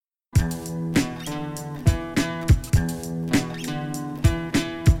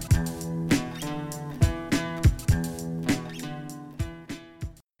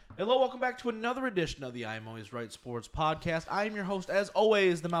Hello, welcome back to another edition of the I'm Always Right Sports Podcast. I am your host, as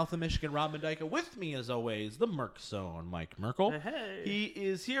always, the Mouth of Michigan, Rob Mendyka. With me, as always, the Merc Zone, Mike Merkel. Hey. He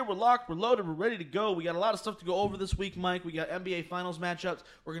is here. We're locked. We're loaded. We're ready to go. We got a lot of stuff to go over this week, Mike. We got NBA Finals matchups.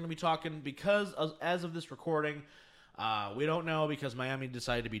 We're going to be talking because, as of this recording, we don't know because Miami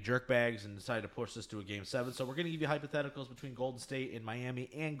decided to be jerkbags and decided to push this to a Game 7. So we're going to give you hypotheticals between Golden State and Miami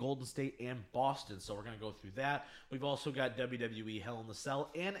and Golden State and Boston. So we're going to go through that. We've also got WWE Hell in the Cell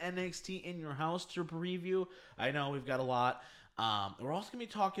and NXT in your house to preview. I know we've got a lot. We're also going to be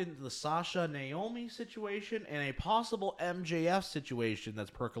talking the Sasha Naomi situation and a possible MJF situation that's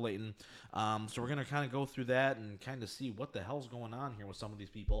percolating. So we're going to kind of go through that and kind of see what the hell's going on here with some of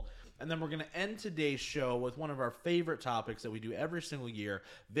these people. And then we're going to end today's show with one of our favorite topics that we do every single year.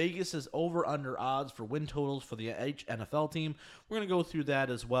 Vegas' over-under odds for win totals for the NFL team. We're going to go through that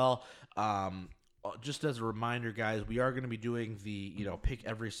as well. Just as a reminder, guys, we are going to be doing the, pick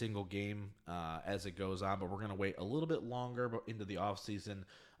every single game as it goes on, but we're going to wait a little bit longer into the offseason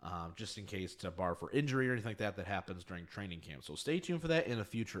just in case to bar for injury or anything like that happens during training camp. So stay tuned for that in a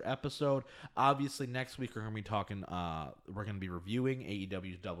future episode. Obviously, next week we're going to be talking, we're going to be reviewing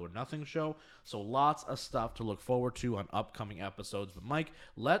AEW's Double or Nothing show. So lots of stuff to look forward to on upcoming episodes. But Mike,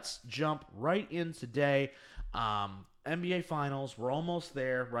 let's jump right in today. NBA Finals, we're almost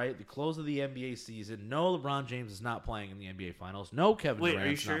there, right? The close of the NBA season. No, LeBron James is not playing in the NBA Finals. No, Kevin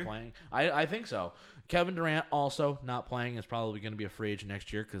Durant's not playing. I think so. Kevin Durant also not playing. Is probably going to be a free agent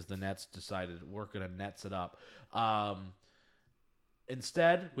next year because the Nets decided we're going to Nets it up.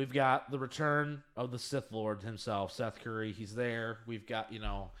 Instead, we've got the return of the Sith Lord himself, Seth Curry. He's there. We've got,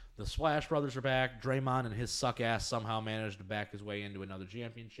 the Splash Brothers are back. Draymond and his suck ass somehow managed to back his way into another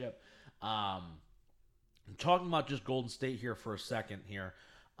championship. I'm talking about just Golden State here for a second here.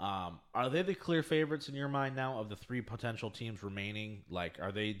 Are they the clear favorites in your mind now of the three potential teams remaining? Like,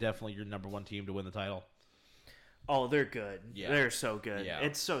 are they definitely your number one team to win the title? Oh, they're good. Yeah. They're so good. Yeah.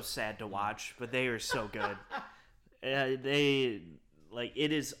 It's so sad to watch, but they are so good.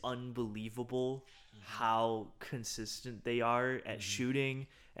 It is unbelievable how consistent they are at shooting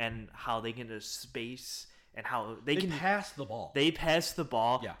and how they can just space and how they can pass the ball. They pass the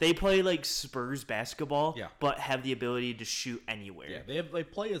ball. Yeah. They play like Spurs basketball, Yeah. but have the ability to shoot anywhere. Yeah, they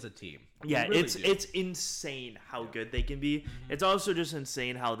play as a team. Yeah, They really it's do. it's insane how good they can be. It's also just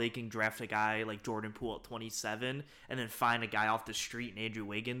insane how they can draft a guy like Jordan Poole at 27 and then find a guy off the street in Andrew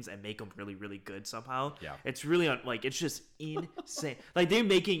Wiggins and make him really, really good somehow. Yeah. It's really it's just insane. Like they're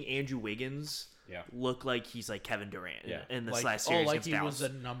making Andrew Wiggins look like he's like Kevin Durant in this last series like against he Dallas.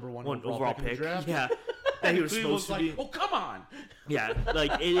 was the number one overall pick. In the draft. Yeah. That he was supposed to be. Oh, come on. Yeah,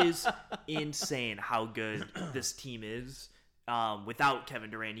 like it is insane how good this team is without Kevin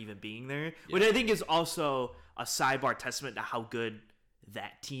Durant even being there, which I think is also a sidebar testament to how good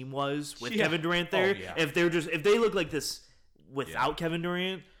that team was with Kevin Durant there. If they look like this without Kevin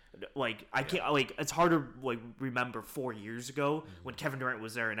Durant, like I can't it's hard to remember 4 years ago when Kevin Durant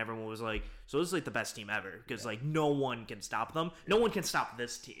was there and everyone was like, so this is like the best team ever because like no one can stop them. No one can stop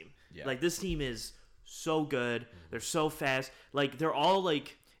this team. Yeah. Like this team is so good. They're so fast. Like they're all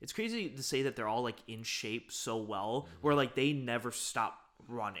like, it's crazy to say that they're all like in shape so well where like they never stop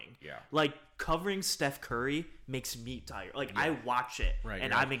running. Yeah. Like covering Steph Curry makes me tired. Like I watch it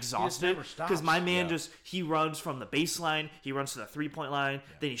and I'm He exhausted just never because my stops. man he runs from the baseline, he runs to the 3-point line,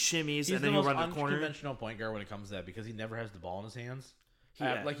 then he shimmies, He's and then the he most runs the corner. unconventional point guard when it comes to that because he never has the ball in his hands.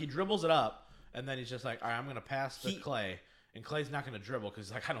 Yeah. Like he dribbles it up and then he's just like, all right, I'm going to pass to Clay. And Clay's not going to dribble because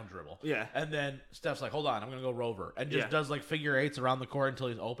he's like, I don't dribble. Yeah. And then Steph's like, hold on, I'm going to go rover. And just does like figure eights around the court until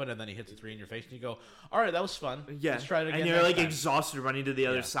he's open. And then he hits a three in your face. And you go, all right, that was fun. Yeah. Let's try it again. And you're like time. exhausted running to the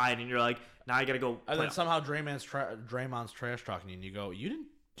other side. And you're like, now I got to go. And then somehow Draymond's trash talking you. And you go, you didn't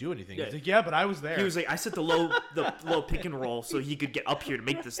do anything. Yeah. He's like, yeah, but I was there. He was like, I set the low pick and roll so he could get up here to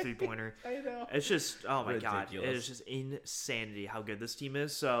make this 3-pointer. I know. It's just, oh my God. Ridiculous. It is just insanity how good this team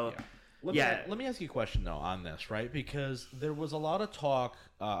is. So, Let me ask you a question, though, on this, right? Because there was a lot of talk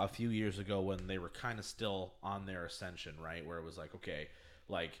a few years ago when they were kind of still on their ascension, right? Where it was like, okay,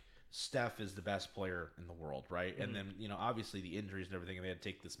 like Steph is the best player in the world, right? And then, obviously the injuries and everything, and they had to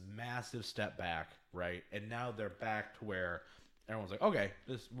take this massive step back, right? And now they're back to where everyone's like, okay,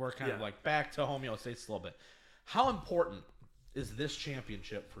 we're kind of like back to homeostasis a little bit. How important is this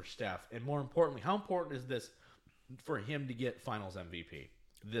championship for Steph? And more importantly, how important is this for him to get Finals MVP?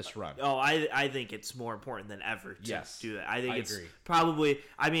 This run. Oh, I think it's more important than ever to do that. I think it's agree. probably,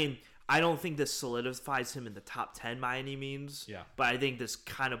 I don't think this solidifies him in the top 10 by any means. Yeah. But I think this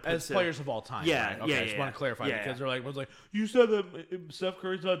kind of puts as players of all time. Yeah, right? Okay, I just want to clarify because they're like, you said that Steph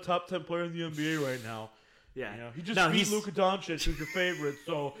Curry's not a top 10 player in the NBA right now. Yeah. He just No, beat he's- Luka Doncic, who's your favorite,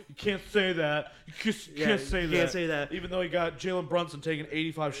 so you can't say that. You can't say that. can't say that. Even though he got Jalen Brunson taking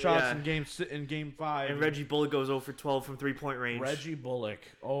 85 shots Yeah. in game 5. And Reggie Bullock goes 0 for 12 from 3-point range. Reggie Bullock.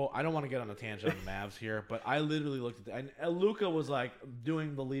 Oh, I don't want to get on a tangent on the Mavs here, but I literally looked at that. And Luka was like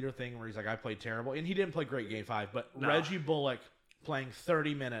doing the leader thing where he's like, I played terrible. And he didn't play great game 5, but No. Reggie Bullock playing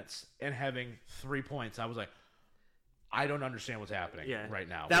 30 minutes and having 3 points. I was like, I don't understand what's happening right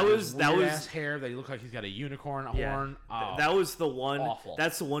now. That With was his that weird was ass hair that he looked like he's got a unicorn yeah. horn. Oh, That was the one. awful.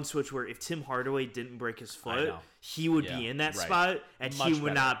 That's the one switch where if Tim Hardaway didn't break his I foot, know. he would Yeah, be in that right. spot, and Much he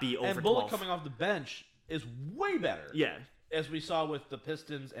would better. not be over And Bullock 12. coming off the bench is way better. Yeah. As we saw with the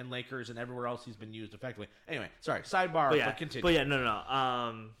Pistons and Lakers and everywhere else he's been used effectively. Anyway, sorry, sidebar, But yeah, but continue. but yeah,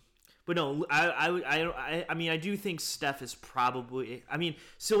 no. But no, I mean, I do think Steph is probably. I mean,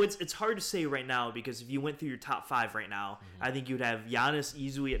 so it's hard to say right now because if you went through your top 5 right now, I think you'd have Giannis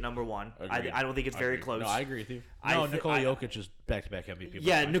easily at number 1. Agreed. I don't think it's very Agreed. close. No, I agree with you. I No, thi- Nikola I- Jokic is back-to-back MVP.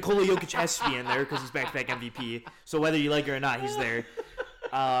 Yeah, Nikola Jokic has to be in there because he's back-to-back MVP. So whether you like it or not, he's there.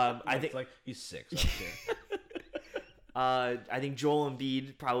 I think it's like he's 6 up there. I think Joel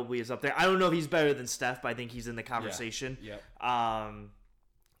Embiid probably is up there. I don't know if he's better than Steph, but I think he's in the conversation. Yeah.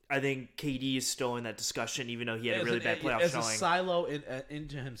 I think KD is still in that discussion, even though he had a really bad playoff as showing. a silo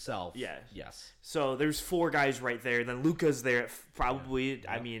into himself. Yeah. Yes. So there's 4 guys right there. Then Luka's there. Probably.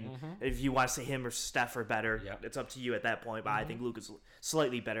 I Yep. mean, if you want to say him or Steph are better, Yep. it's up to you at that point. But I think Luka's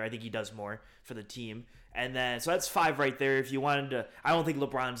slightly better. I think he does more for the team. And then so that's 5 right there. If you wanted to, I don't think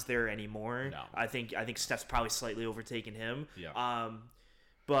LeBron's there anymore. No. I think Steph's probably slightly overtaken him. Yeah.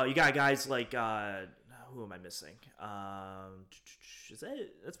 But you got guys like who am I missing? Is that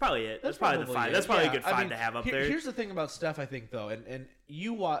it? That's probably it. That's probably the 5. it. That's probably Yeah, a good 5 to have up there. Here's the thing about Steph, I think, though, and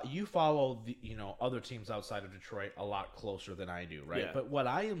you follow the other teams outside of Detroit a lot closer than I do, right? Yeah. But what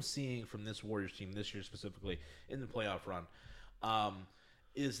I am seeing from this Warriors team this year, specifically in the playoff run,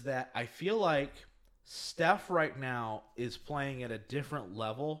 is that I feel like Steph right now is playing at a different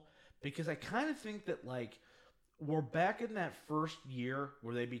level because I kind of think that like we're back in that first year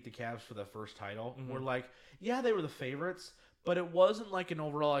where they beat the Cavs for the first title. We're like, yeah, they were the favorites, but it wasn't like an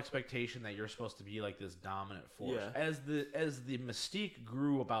overall expectation that you're supposed to be like this dominant force. Yeah. As the mystique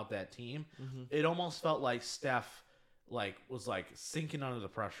grew about that team, it almost felt like Steph was sinking under the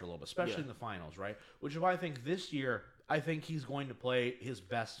pressure a little bit, especially in the finals, right? Which is why I think this year I think he's going to play his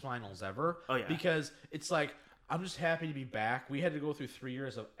best finals ever. Oh, yeah. Because it's like I'm just happy to be back. We had to go through 3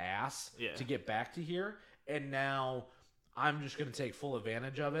 years of ass to get back to here, and now I'm just going to take full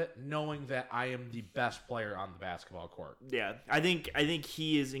advantage of it, knowing that I am the best player on the basketball court. Yeah, I think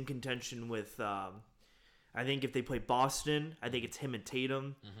he is in contention with. I think if they play Boston, I think it's him and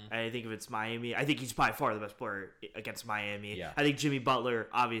Tatum. I think if it's Miami, I think he's by far the best player against Miami. Yeah. I think Jimmy Butler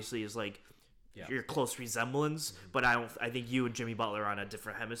obviously is like your close resemblance, but I think you and Jimmy Butler are on a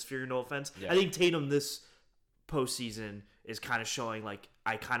different hemisphere. No offense. Yeah. I think Tatum this postseason is kind of showing like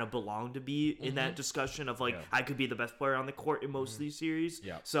I kind of belong to be in that discussion of like I could be the best player on the court in most of these series.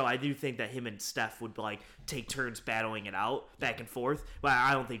 Yeah. So I do think that him and Steph would like take turns battling it out back and forth, but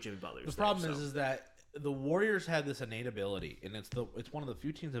I don't think Jimmy Butler's The there, problem so. is that the Warriors had this innate ability, and it's one of the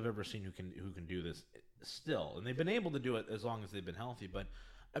few teams I've ever seen who can do this still, and they've been able to do it as long as they've been healthy. But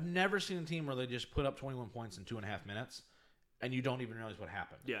I've never seen a team where they just put up 21 points in 2.5 minutes, and you don't even realize what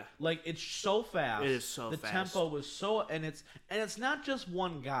happened. Yeah. Like it's so fast. It is so the fast. tempo was so, and it's not just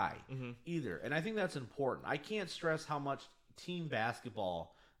one guy either, and I think that's important. I can't stress how much team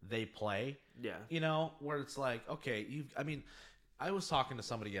basketball they play. Yeah. Where it's like, okay, I was talking to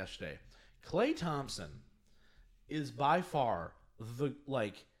somebody yesterday. Klay Thompson is by far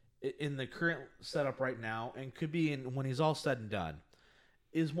in the current setup right now, and could be when he's all said and done,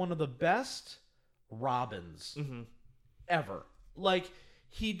 is one of the best Robins ever. Like,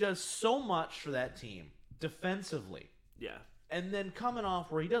 he does so much for that team defensively, Yeah. and then coming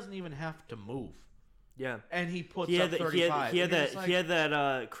off where he doesn't even have to move, Yeah. and he puts He up had, 35. he had And it's that like, he had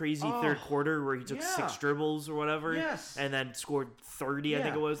that crazy third quarter where he took Yeah. 6 dribbles or whatever, Yes. and then scored 30. I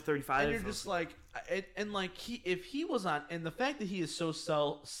think Yeah. it was 35. And you're just like, if he was on, and the fact that he is so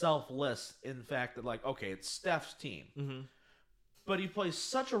selfless in the fact that like, okay, it's Steph's team, but he plays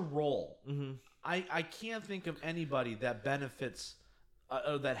such a role. I can't think of anybody that benefits,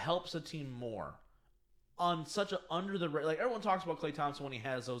 that helps a team more on such a under the like everyone talks about Klay Thompson when he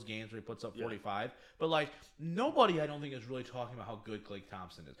has those games where he puts up 45, but like nobody I don't think is really talking about how good Klay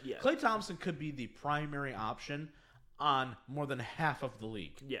Thompson is. Yeah. Klay Thompson could be the primary option on more than half of the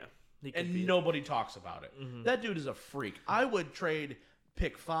league. yeah. He could And be. nobody talks about it. That dude is a freak. I would trade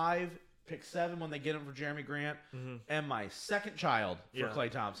pick 5 pick 7 when they get him for Jeremy Grant, and my second child for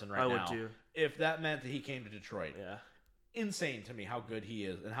Klay Thompson right now. I would too. If that meant that he came to Detroit. Yeah. Insane to me how good he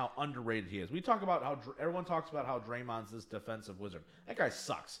is and how underrated he is. We talk about how everyone talks about how Draymond's this defensive wizard. That guy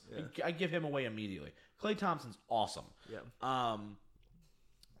sucks. Yeah. I give him away immediately. Klay Thompson's awesome. Yeah.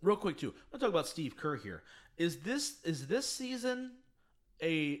 Real quick too, I'm gonna talk about Steve Kerr here. Is this season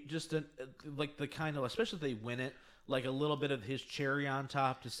like the kind of, especially if they win it, like a little bit of his cherry on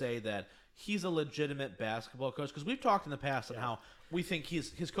top to say that he's a legitimate basketball coach? Because we've talked in the past on how we think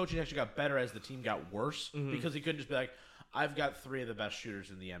his coaching actually got better as the team got worse because he couldn't just be like, I've got 3 of the best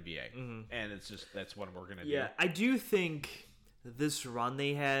shooters in the NBA, and it's just that's what we're gonna do. Yeah, I do think this run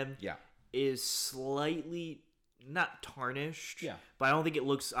they had is slightly not tarnished. Yeah, but I don't think it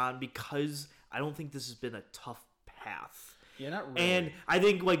looks on because I don't think this has been a tough path. Yeah, not really. And I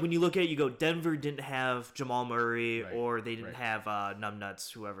think like when you look at it, you go, Denver didn't have Jamal Murray or they didn't have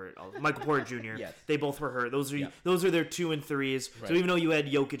Numbnuts, whoever, Michael Porter Jr. Yes. They both were hurt. Those are their 2 and 3s. Right. So even though you had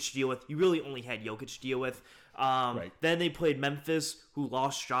Jokic to deal with, you really only had Jokic to deal with. Then they played Memphis, who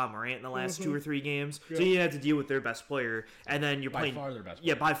lost John Morant in the last 2 or 3 games. So you had to deal with their best player. And then you're playing... By far their best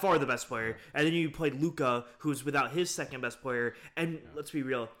player. Yeah, by far the best player. And then you played Luka, who's without his second best player. And let's be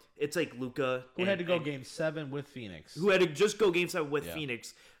real, it's like Luka... Who had to go Game 7 with Phoenix. Who had to just go Game 7 with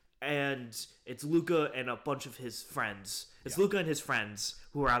Phoenix. And it's Luka and a bunch of his friends. It's Luka and his friends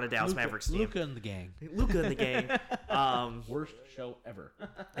who are on a Dallas Mavericks team. Luka and the gang. Luka and the gang. Worst show ever.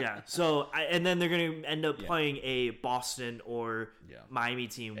 Yeah. So, and then they're going to end up playing a Boston or Miami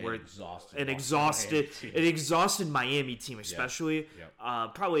team where an exhausted Miami team, especially.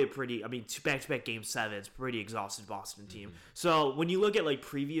 Probably a pretty, back-to-back Game 7s, pretty exhausted Boston team. So when you look at like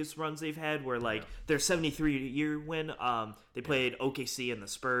previous runs they've had, where like their 73-year win, they played OKC and the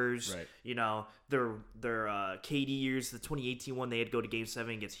Spurs. Right. You know, their KD years, the 2018 one, they had to go to Game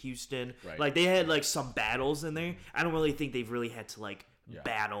 7 against Houston. Right. Like they had like some battles in there. I don't really think they've really had to like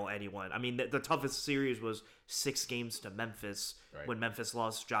battle anyone. I mean, the toughest series was 6 games to Memphis when Memphis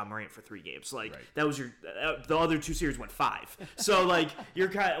lost John Morant for 3 games. Like that was the other 2 series went 5. So like you're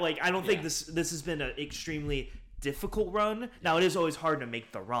kind of like, I don't think this has been an extremely difficult run. Now it is always hard to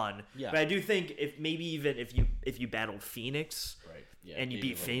make the run, but I do think if you battled Phoenix. And you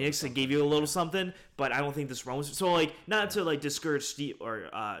beat Phoenix and gave you a little something, but I don't think this run was so like not to like discourage Steve or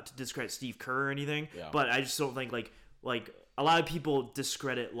to discredit Steve Kerr or anything, but I just don't think like a lot of people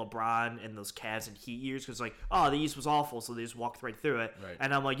discredit LeBron and those Cavs and Heat years because like, oh, the East was awful, so they just walked right through it.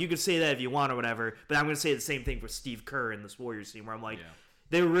 And I'm like, you could say that if you want or whatever, but I'm gonna say the same thing for Steve Kerr and this Warriors team where I'm like,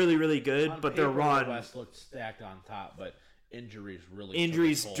 they were really really good, but their run the West looked stacked on top, but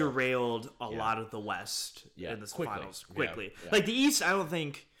injuries derailed a lot of the West in the finals quickly. Yeah. Like the East, I don't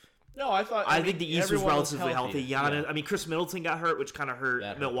think. No, I think the East was relatively healthy. Giannis, Yeah. I mean, Chris Middleton got hurt, which kind of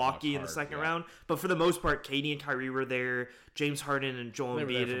hurt Milwaukee in the second round. But for the most part, KD and Kyrie were there. James Harden and Joel Embiid.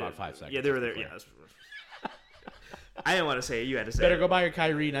 They were there for about 5 seconds. Yeah, they were there. Yeah. I didn't want to say it. You had to say Better it. go buy your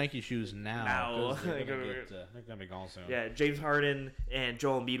Kyrie Nike shoes now. Now. They're gonna be gone soon. Yeah, James Harden and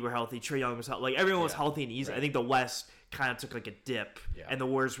Joel Embiid were healthy. Trae Young was healthy. Like everyone was healthy and easy. I think the West kind of took like a dip, and the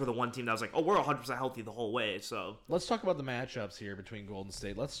Warriors were the one team that was like, oh, we're 100% healthy the whole way. So let's talk about the matchups here between Golden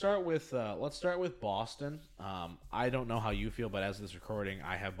State. Let's start with Boston. I don't know how you feel, but as of this recording,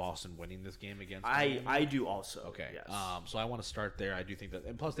 I have Boston winning this game against. I do also. Okay. Yes. So I want to start there. I do think that,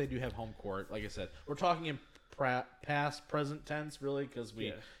 and plus they do have home court. Like I said, we're talking in past, present tense, really, because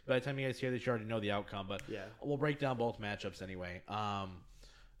by the time you guys hear this, you already know the outcome. But we'll break down both matchups anyway.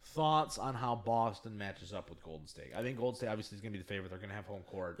 Thoughts on how Boston matches up with Golden State? I think Golden State obviously is going to be the favorite. They're going to have home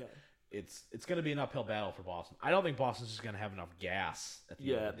court. Yeah. It's going to be an uphill battle for Boston. I don't think Boston's just going to have enough gas at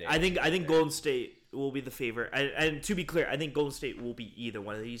the end of the day. I think Golden State will be the favorite. And to be clear, I think Golden State will be either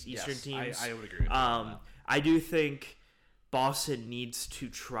one of these Eastern teams. I would agree with that. I do think Boston needs to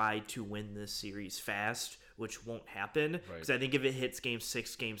try to win this series fast, which won't happen because I think if it hits Game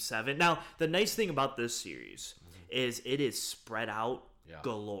 6, Game 7. Now, the nice thing about this series is it is spread out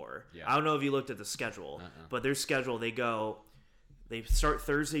galore. Yeah. I don't know if you looked at the schedule, but their schedule, they start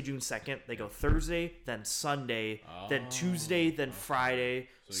Thursday, June 2nd. They go Thursday, then Sunday, then Tuesday, then Friday,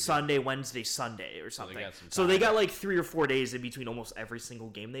 Sunday, Wednesday, Sunday, or something. So they got like 3 or 4 days in between almost every single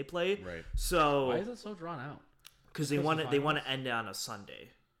game they play. Right. So why is it so drawn out? Because they want to end it on a Sunday.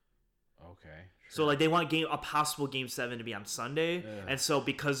 Okay. So like they want a possible game 7 to be on Sunday, and so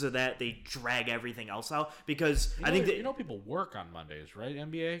because of that they drag everything else out because I think people work on Mondays, right?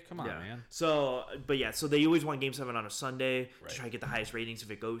 NBA, come on, man. So so they always want game 7 on a Sunday to try to get the highest ratings if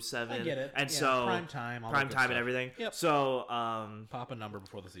it goes 7. I get it. And so prime time and everything. Yep. So pop a number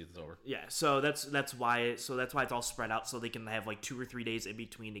before the season's over. Yeah, so that's why it's all spread out so they can have like 2 or 3 days in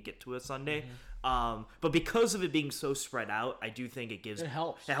between to get to a Sunday. But because of it being so spread out, I do think it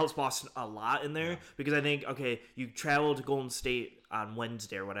helps Boston a lot in there because I think you travel to Golden State on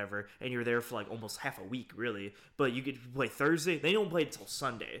Wednesday or whatever, and you're there for like almost half a week really. But you could play Thursday. They don't play until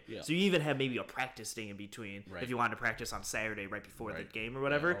Sunday, so you even have maybe a practice day in between if you wanted to practice on Saturday right before the game or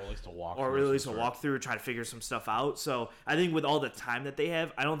whatever, or at least a walk, walkthrough, try to figure some stuff out. So I think with all the time that they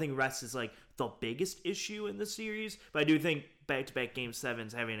have, I don't think rest is like the biggest issue in the series, but I do think back-to-back game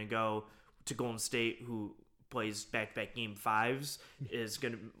 7s having to go to Golden State, who plays back-to-back game 5s, is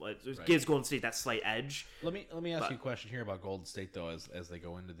going to gives Golden State that slight edge. Let me ask you a question here about Golden State though, as they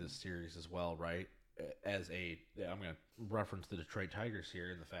go into this series as well, right? I'm going to reference the Detroit Tigers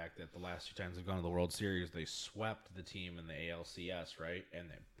here and the fact that the last 2 times they've gone to the World Series, they swept the team in the ALCS, right? And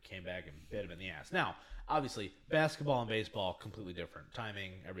they came back and bit them in the ass. Now, obviously, basketball and baseball completely different,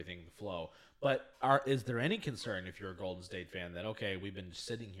 timing, everything, the flow. But is there any concern if you're a Golden State fan that we've been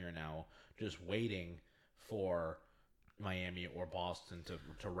sitting here now just waiting for Miami or Boston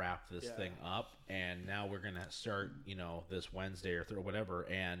to wrap this thing up, and now we're gonna start this Wednesday or whatever,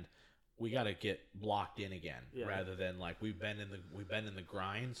 and we got to get blocked in again rather than like we've been in the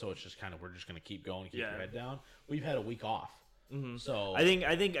grind, so it's just kind of we're just gonna keep going, keep your head down. We've had a week off. So I think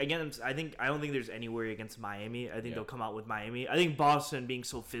again, I don't think there's any worry against Miami. I think they'll come out with Miami. I think Boston being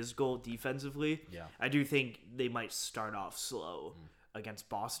so physical defensively, I do think they might start off slow against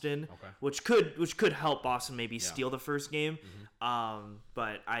Boston, which could help Boston maybe steal the first game.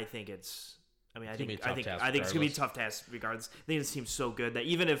 But I think it's. I think it's gonna be a tough task regardless. I think this team's so good that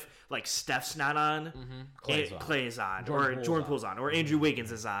even if like Steph's not on, Clay is on, Jordan Poole's on, or Andrew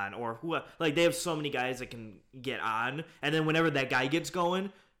Wiggins is on, or who like they have so many guys that can get on, and then whenever that guy gets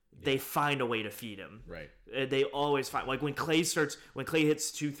going, they find a way to feed him. Right. They always find like when Clay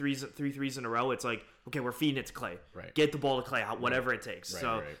hits 3 threes in a row, it's like okay, we're feeding it to Clay. Right. Get the ball to Clay, whatever it takes.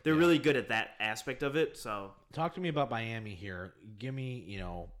 So they're really good at that aspect of it. So talk to me about Miami here. Give me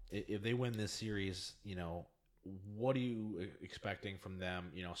if they win this series, what are you expecting from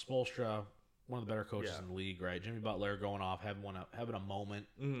them? Spoelstra, one of the better coaches in the league, right? Jimmy Butler going off, having a moment,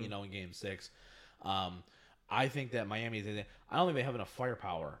 in Game 6. I think that Miami, I don't think they have enough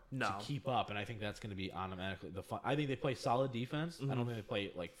firepower to keep up, and I think that's going to be automatically I think they play solid defense. I don't think they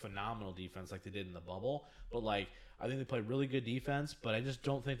play like phenomenal defense like they did in the bubble, but like I think they play really good defense. But I just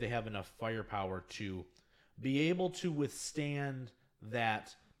don't think they have enough firepower to be able to withstand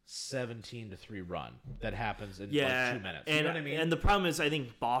that 17-3 run that happens in like 2 minutes. You know what I mean? And the problem is I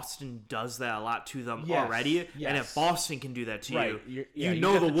think Boston does that a lot to them already. Yes. And if Boston can do that to you,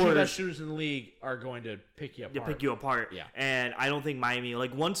 the Warriors best shooters in the league are going to pick you apart. Yeah. And I don't think Miami,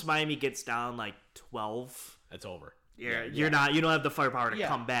 like once Miami gets down like 12, it's over. You don't have the firepower to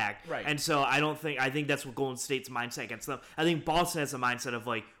come back. Right. And so I think that's what Golden State's mindset against them. I think Boston has a mindset of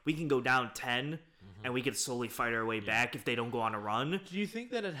like we can go down 10 and we can slowly fight our way back if they don't go on a run. Do you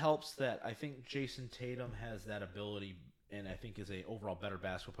think that it helps that I think Jason Tatum has that ability and I think is a overall better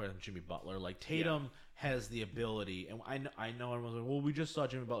basketball player than Jimmy Butler? Like Tatum has the ability, and I know everyone's like, well, we just saw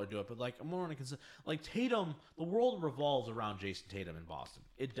Jimmy Butler do it, but like I'm more on a concern. Like Tatum, the world revolves around Jason Tatum in Boston.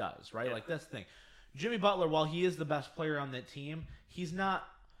 It does, right? Like that's the thing. Jimmy Butler, while he is the best player on that team,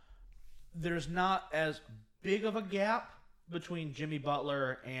 there's not as big of a gap between Jimmy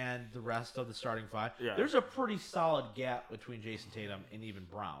Butler and the rest of the starting 5. Yeah. There's a pretty solid gap between Jason Tatum and even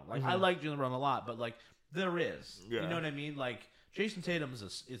Brown. Like I like Jaylen Brown a lot, but like there is. Yeah. You know what I mean? Like Jason Tatum is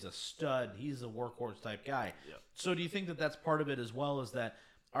a stud. He's a workhorse type guy. Yeah. So do you think that that's part of it as well? Is that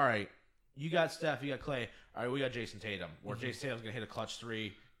all right? You got Steph, you got Clay. All right, we got Jason Tatum. Where Jason Tatum's gonna hit a clutch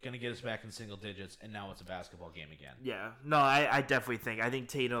 3, gonna get us back in single digits, and now it's a basketball game again. Yeah. No, I definitely think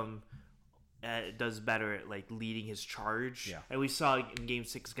Tatum does better at like leading his charge. Yeah. And we saw in Game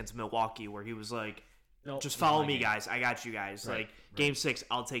 6 against Milwaukee where he was like, just follow me, guys. I got you guys. Right. Like Game 6,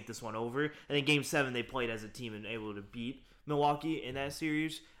 I'll take this one over. And then Game 7, they played as a team and able to beat Milwaukee in that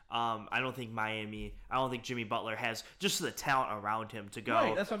series. I don't think Jimmy Butler has just the talent around him to go.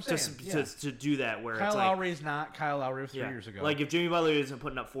 Right, that's what I'm saying. To do that where Kyle it's like, Lowry's not Kyle Lowry 3 years ago. Like if Jimmy Butler isn't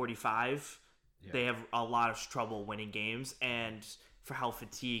putting up 45, they have a lot of trouble winning games. And for how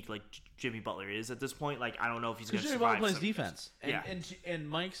fatigued like Jimmy Butler is at this point. Like I don't know if he's going to Jimmy survive. Butler plays defense, and, Yeah. and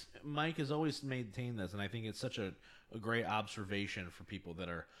Mike has always maintained this, and I think it's such a great observation for people that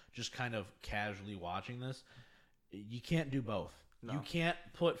are just kind of casually watching this. You can't do both. No. You can't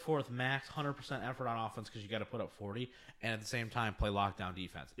put forth max 100% effort on offense because you got to put up 40, and at the same time play lockdown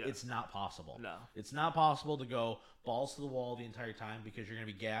defense. Yeah. It's not possible. No. It's not possible to go balls to the wall the entire time because you're going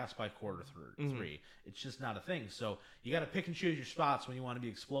to be gassed by quarter three. It's just not a thing. So you got to pick and choose your spots when you want to be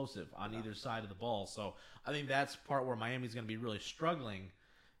explosive on either side of the ball. So I think that's part where Miami's going to be really struggling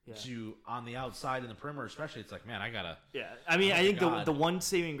to on the outside in the perimeter, especially. It's like, man, I gotta. Yeah, I mean, Oh I think my the God. one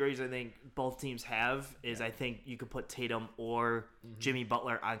saving grace I think both teams have is I think you could put Tatum or Jimmy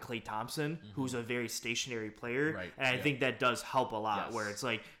Butler on Klay Thompson, who's a very stationary player, Right. and I Yeah. think that does help a lot. Yes. Where it's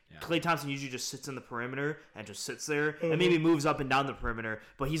like Yeah. Klay Thompson usually just sits in the perimeter and just sits there and maybe moves up and down the perimeter,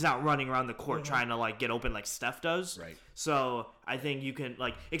 but he's not running around the court trying to like get open like Steph does. Right. So I think you can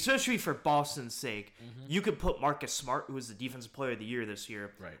like, especially for Boston's sake, you could put Marcus Smart, who was the Defensive Player of the Year this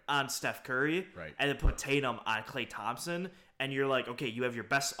year, Right. on Steph Curry, Right. and then put Tatum on Klay Thompson, and you're like, okay, you have your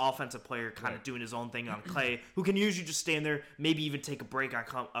best offensive player kind of Right. doing his own thing on Klay, who can usually just stand there, maybe even take a break on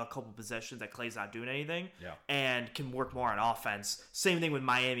a couple possessions that Klay's not doing anything, Yeah. and can work more on offense. Same thing with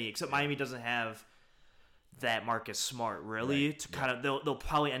Miami, except Miami doesn't have that Marcus Smart really Right. to kind of they'll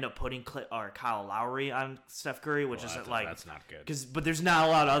probably end up putting Kyle Lowry on Steph Curry, which isn't like that's not good. but there's not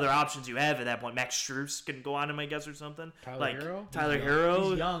a lot of other options you have at that point. Max Strus can go on him, I guess, or something. Tyler like Hero? Tyler He's young. Hero,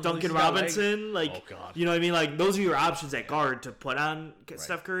 He's young, but Duncan he's got legs. Robinson, like Oh, God. you know what I mean? Like those are your options at guard to put on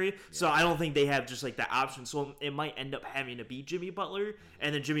Steph Curry. So I don't think they have just like that option. So it might end up having to be Jimmy Butler,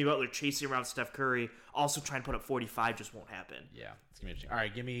 and then Jimmy Butler chasing around Steph Curry, also trying to put up 45 just won't happen. Yeah, it's gonna be interesting. All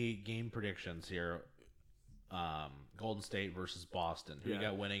right, give me game predictions here. Golden State versus Boston. Who you Yeah.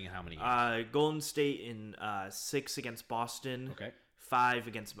 got winning and how many games? Golden State in 6 against Boston. Okay. 5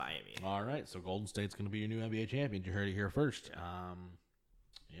 against Miami. All right, so Golden State's going to be your new NBA champion. You heard it here first.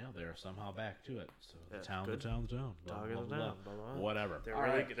 Yeah, they're somehow back to it. So the Yeah, town, good. the town. Dog Blah, is blah, down, blah. blah, blah. Whatever. They're All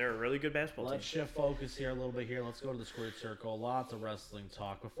really right. good. They're a really good basketball Let's team. shift focus here a little bit here. Let's go to the squared circle. Lots of wrestling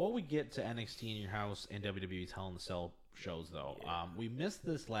talk. Before we get to NXT in your house and WWE's Hell in the Cell shows, though, we missed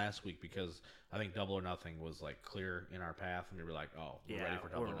this last week because I think Double or Nothing was like clear in our path, and we were like, "Oh, we're ready for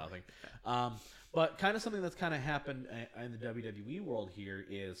Double or Nothing." But kind of something that's kind of happened in the WWE world here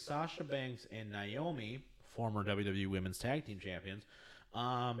is Sasha Banks and Naomi, former WWE Women's Tag Team Champions,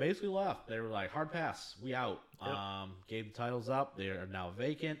 basically left. They were like, hard pass, we out. Gave the titles up. They are now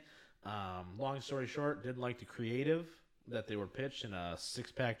vacant. Long story short, didn't like the creative that they were pitched in a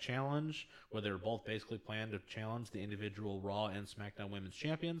six-pack challenge where they were both basically planned to challenge the individual Raw and SmackDown Women's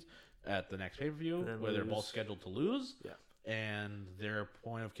Champions at the next pay-per-view, then where they're lose. both scheduled to lose. Yeah. And their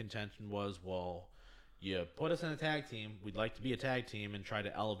point of contention was, well, you put us in a tag team. We'd like to be a tag team and try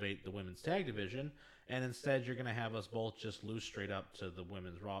to elevate the women's tag division. And instead, you're going to have us both just lose straight up to the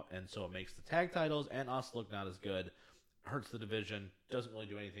women's Raw. And so it makes the tag titles and us look not as good. Hurts the division. Doesn't really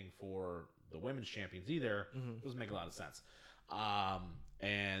do anything for the women's champions either. Doesn't make a lot of sense.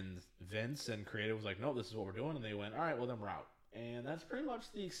 And Vince and Creative was like, no, this is what we're doing. And they went, all right, well, then we're out. And that's pretty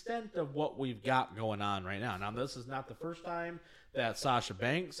much the extent of what we've got going on right now. Now, this is not the first time that Sasha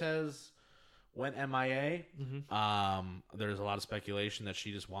Banks has went MIA. There's a lot of speculation that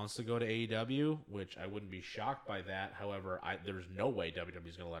she just wants to go to AEW, which I wouldn't be shocked by that. However, there's no way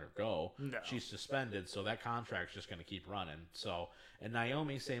WWE's going to let her go. No. She's suspended, so that contract's just going to keep running. So, and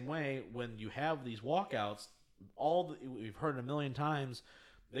Naomi, same way. When you have these walkouts, we've heard it a million times.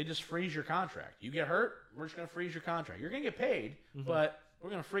 They just freeze your contract. You get hurt, we're just going to freeze your contract. You're going to get paid, but we're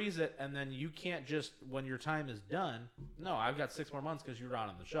going to freeze it, and then you can't just, when your time is done, no, I've got 6 more months because you're out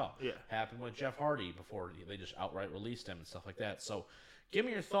on the show. Yeah. Happened with Jeff Hardy before they just outright released him and stuff like that. So give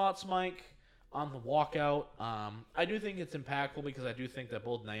me your thoughts, Mike, on the walkout. I do think it's impactful because I do think that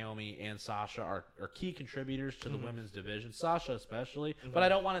both Naomi and Sasha are key contributors to the women's division, Sasha especially. But I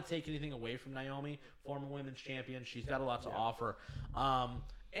don't want to take anything away from Naomi, former women's champion. She's got a lot to offer.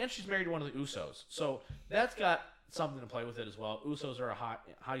 And she's married to one of the Usos. So that's got something to play with it as well. Usos are a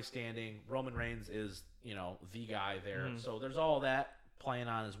high standing. Roman Reigns is, the guy there. So there's all that playing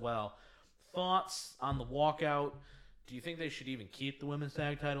on as well. Thoughts on the walkout? Do you think they should even keep the women's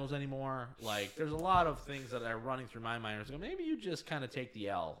tag titles anymore? Like, there's a lot of things that are running through my mind. Maybe you just kind of take the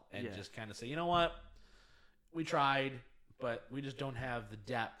L and just kind of say, you know what? We tried, but we just don't have the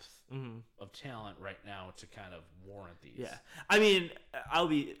depth of talent right now to kind of warrant these. Yeah, I mean, I'll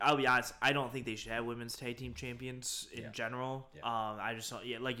be honest. I don't think they should have women's tag team champions in general. Yeah. I just don't.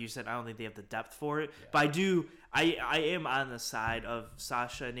 Yeah, like you said, I don't think they have the depth for it. Yeah. But I do. I am on the side of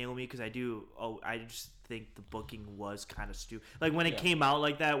Sasha and Naomi because I do. I just think the booking was kind of stupid. Like when it came out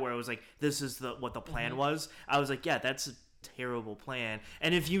like that, where it was like, this is what the plan was. I was like, yeah, that's a terrible plan.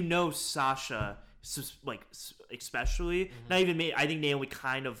 And if you know Sasha, like especially not even me, I think Naomi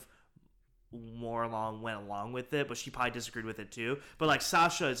kind of went along with it, but she probably disagreed with it too. But like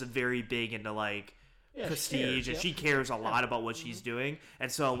Sasha is very big into like prestige, and she cares a lot about what she's doing.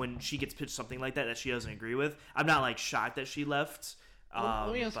 And so when she gets pitched something like that she doesn't agree with, I'm not like shocked that she left.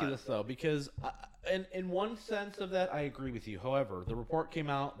 Let me ask you this though, because in one sense of that, I agree with you. However, the report came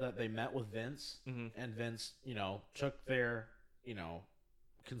out that they met with Vince, and Vince, took their,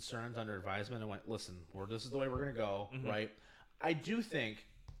 concerns under advisement and went, listen, this is the way we're going to go, right? I do think,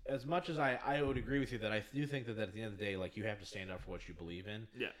 as much as I would agree with you that I do think that at the end of the day, like, you have to stand up for what you believe in.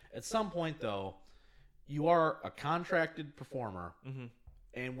 Yeah. At some point, though, you are a contracted performer,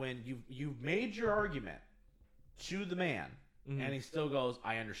 and when you've made your argument to the man, and he still goes,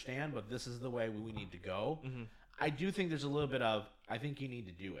 I understand, but this is the way we need to go. I do think there's a little bit of, I think you need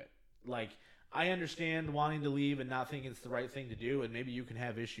to do it. Like, I understand wanting to leave and not thinking it's the right thing to do, and maybe you can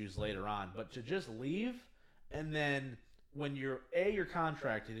have issues later on, but to just leave, and then when you're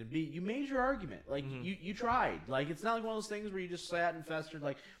contracted, and B, you made your argument. Like, you tried. Like, it's not like one of those things where you just sat and festered.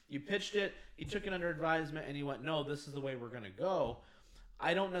 Like, you pitched it, you took it under advisement, and you went, no, this is the way we're going to go.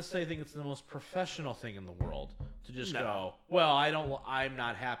 I don't necessarily think it's the most professional thing in the world to just go, well, I'm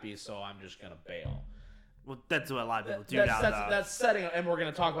not happy, so I'm just going to bail. Well, that's what a lot of people do now. That's setting, and we're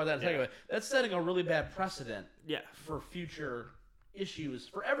going to talk about that in a second. That's setting a really bad precedent for future issues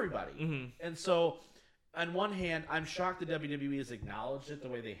for everybody. And so, on one hand, I'm shocked the WWE has acknowledged it the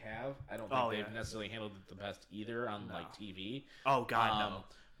way they have. I don't think they've necessarily handled it the best either on like TV. Oh God, no.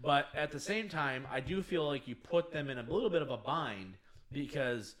 But at the same time, I do feel like you put them in a little bit of a bind,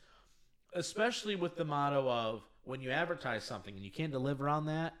 because especially with the motto of, when you advertise something and you can't deliver on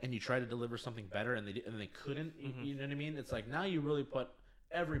that, and you try to deliver something better and they couldn't, you know what I mean? It's like, now you really put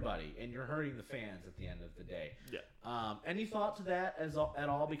everybody, and you're hurting the fans at the end of the day. Yeah. Any thought to that at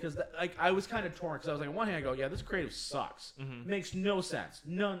all? Because I was kind of torn, because I was like, on one hand, I go, yeah, this creative sucks. Makes no sense,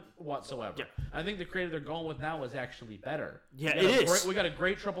 none whatsoever. Yeah. I think the creative they're going with now is actually better. Yeah, it is. We got a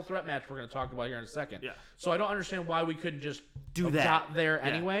great triple threat match we're going to talk about here in a second. Yeah. So I don't understand why we couldn't just do that. Got there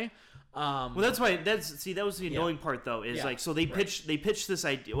anyway. Well, that's why. That was the annoying part, though. Is like, so they pitched this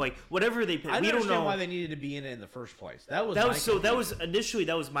idea, like whatever they pitched. I don't know why they needed to be in it in the first place. That was initially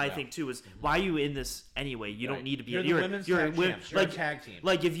my thing too. Was why are you in this anyway? You don't need to be. You're the women's tag champs. You're a tag team.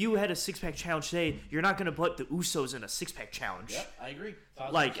 Like, if you had a 6-pack challenge today, you're not going to put the Usos in a 6-pack challenge. Yep, I agree.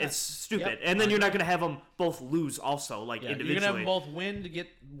 1,000%. Like, it's stupid. And then you're not going to have them both lose also, like, individually. You're going to have them both win to get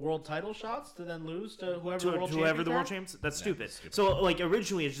world title shots, to then lose to whoever the world champs. That's stupid. So, like,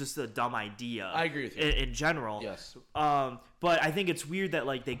 originally it's just a dumb idea. I agree with you. In general. Yes. But I think it's weird that,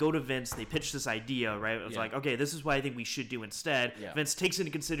 like, they go to Vince, they pitch this idea, right? It's like, okay, this is what I think we should do instead. Yeah. Vince takes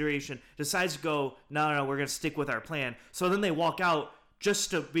into consideration, decides to go, no, we're going to stick with our plan. So then they walk out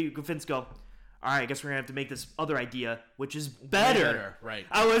just to be Vince go, all right, I guess we're going to have to make this other idea, which is better. Right.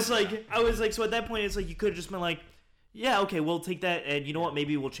 I was like, so at that point, it's like, you could have just been like, yeah, okay, we'll take that, and you know what,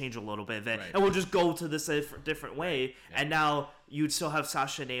 maybe we'll change a little bit of it, and we'll just go to this a different way, and now you'd still have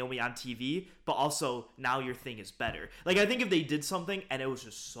Sasha and Naomi on TV, but also now your thing is better. Like, I think if they did something, and it was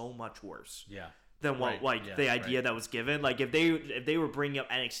just so much worse. Yeah. Than what the idea that was given. Like, if they were bringing up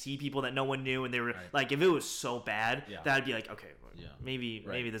NXT people that no one knew, and they were like, if it was so bad, that'd be like, okay,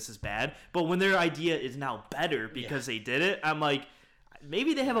 maybe this is bad. But when their idea is now better because they did it, I'm like,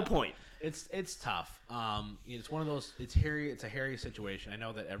 maybe they have a point. It's tough. It's one of those. It's hairy. It's a hairy situation. I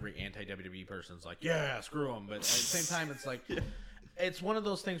know that every anti-WWE person's like, yeah, screw them. But at the same time, it's like, it's one of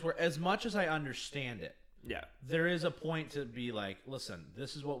those things where, as much as I understand it, there is a point to be like, listen,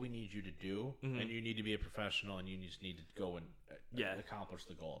 this is what we need you to do, and you need to be a professional, and you just need to go and accomplish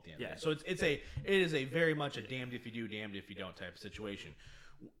the goal at the end. Yeah. So it is a very much a damned if you do, damned if you don't type of situation.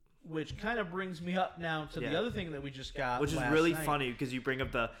 Which kind of brings me up now to the other thing that we just got, which is really funny, because you bring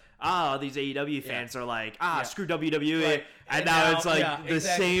up these AEW fans are like, screw WWE, and now it's like the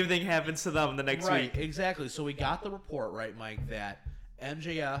same thing happens to them the next week. Exactly. So we got the report, right, Mike, that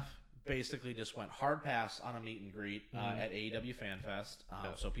MJF basically just went hard pass on a meet and greet at AEW Fan Fest.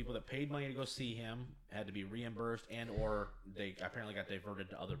 So people that paid money to go see him had to be reimbursed, and or they apparently got diverted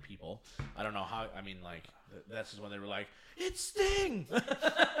to other people. I don't know how. I mean, like, this is when they were like, it's Sting.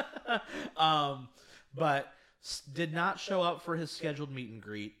 But did not show up for his scheduled meet and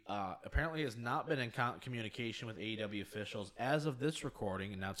greet. Apparently has not been in communication with AEW officials as of this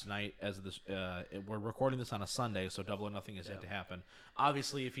recording. And now tonight, as of this, we're recording this on a Sunday, so Double or Nothing is yet to happen.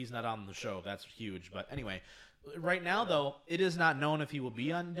 Obviously, if he's not on the show, that's huge. But anyway, right now, though, it is not known if he will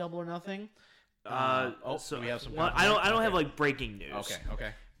be on Double or Nothing. So we have some. I don't have like breaking news.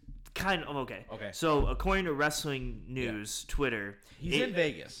 Okay. Kind of okay. Okay. So according to Wrestling News Twitter, He's in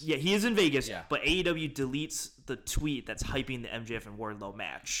Vegas. Yeah, he is in Vegas. Yeah. But AEW deletes the tweet that's hyping the MJF and Wardlow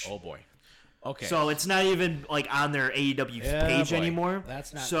match. Oh boy. Okay. So it's not even like on their AEW page boy. anymore.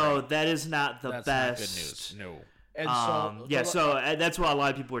 That's not so great. that is not the that's best. not good news. No. And so that's what a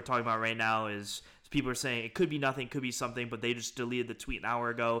lot of people are talking about right now is people are saying it could be nothing, could be something, but they just deleted the tweet an hour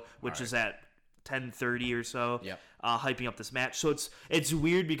ago, which is at 10:30 or so, Yep. hyping up this match. So it's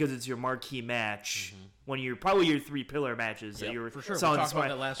weird because it's your marquee match, one of your probably your 3 pillar matches that you're for sure. selling We this talked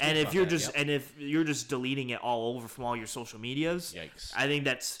about morning. that last And week if about you're that, just yep. and if you're just deleting it all over from all your social medias, Yikes. I think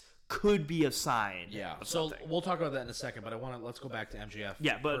that's could be a sign. Yeah. of So something. we'll talk about that in a second, but let's go back to MJF.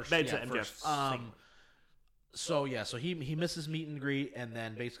 Yeah, but first. back to MJF. So he misses meet and greet, and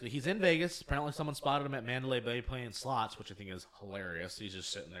then basically he's in Vegas. Apparently, someone spotted him at Mandalay Bay playing slots, which I think is hilarious. He's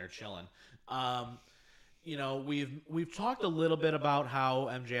just sitting there chilling. We've talked a little bit about how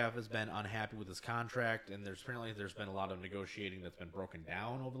MJF has been unhappy with his contract, and there's been a lot of negotiating that's been broken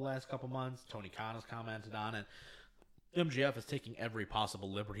down over the last couple months. Tony Khan has commented on it. MJF is taking every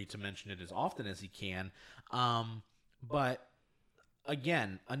possible liberty to mention it as often as he can, but.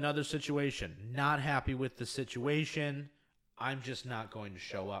 Again, another situation. Not happy with the situation. I'm just not going to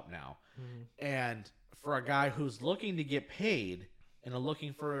show up now. And for a guy who's looking to get paid and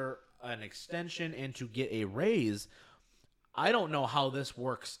looking for an extension and to get a raise, I don't know how this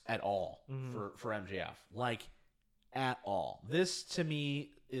works at all for MJF. Like, at all. This, to me,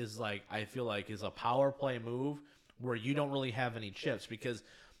 is like, I feel like is a power play move where you don't really have any chips because,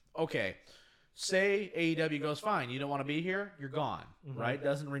 okay, say AEW goes, fine, you don't want to be here, you're gone, right?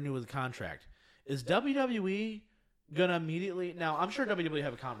 Doesn't renew the contract. Is WWE gonna immediately? Now, I'm sure WWE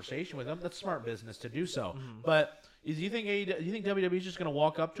have a conversation with them. That's smart business to do so. But do you think WWE is just gonna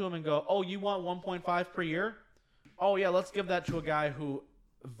walk up to him and go, "Oh, you want 1.5 per year? Oh yeah, let's give that to a guy who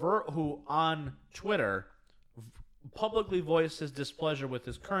on Twitter publicly voiced his displeasure with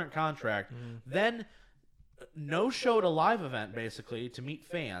his current contract, then no showed a live event basically to meet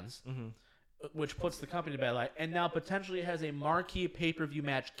fans." Which puts the company to bad light, and now potentially has a marquee pay-per-view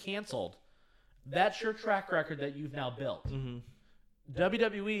match canceled. That's your track record that you've now built.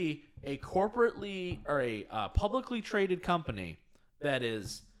 WWE, a corporately or a publicly traded company that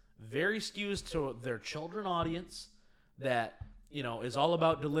is very skewed to their children audience, that is all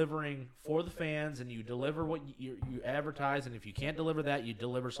about delivering for the fans, and you deliver what you advertise, and if you can't deliver that, you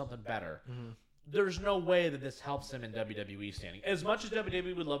deliver something better. There's no way that this helps him in WWE standing. As much as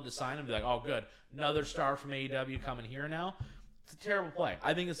WWE would love to sign him, be like, oh, good, another star from AEW coming here now. It's a terrible play.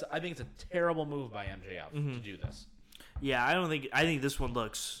 I think it's a terrible move by MJF to do this. Yeah, I think this one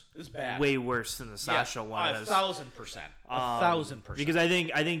looks bad. Way worse than the Sasha one. 1,000%. 1,000%. Because I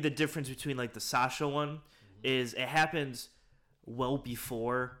think the difference between like the Sasha one is it happens well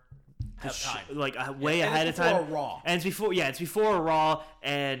before way ahead of time. Raw. And it's before a Raw,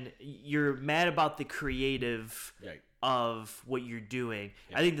 and you're mad about the creative of what you're doing.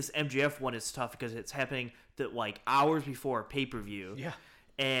 I think this MJF one is tough because it's happening hours before pay-per-view. Yeah.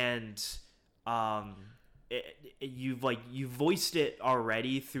 And you've voiced it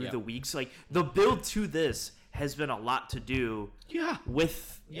already through the weeks. Like the build to this has been a lot to do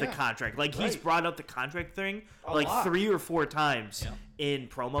with the contract. Like he's brought up the contract thing a lot. 3 or 4 times in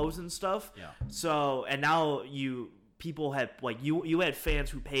promos and stuff. Yeah. So and now people had you had fans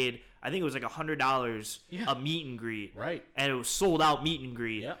who paid, I think it was $100 a meet and greet. Right. And it was sold out meet and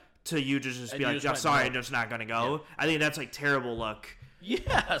greet to you to just be like, sorry, I'm just not gonna go. Yeah. I think that's terrible luck.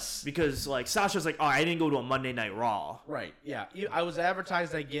 Yes. Because Sasha's oh, I didn't go to a Monday Night Raw. Right. Yeah. I was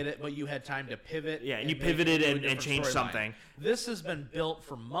advertised. I get it, but you had time to pivot. Yeah, and you pivoted and changed something. This has been built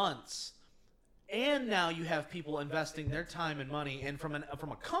for months, and now you have people investing their time and money. And from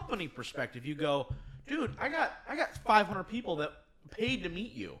a company perspective, you go, dude, I got 500 people that paid to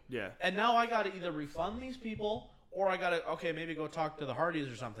meet you. Yeah. And now I got to either refund these people, or I got to maybe go talk to the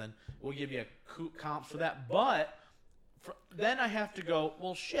Hardys or something. We'll give you a comp for that, but. Then I have to go,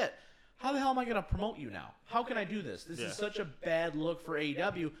 well, shit, how the hell am I going to promote you now? How can I do this? This is such a bad look for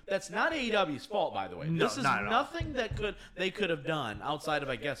AEW. That's not AEW's fault, by the way. No, this is nothing that they could have done outside of,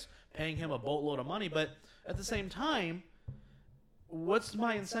 I guess, paying him a boatload of money. But at the same time, what's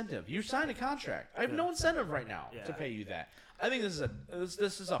my incentive? You signed a contract. I have no incentive right now to pay you that. I think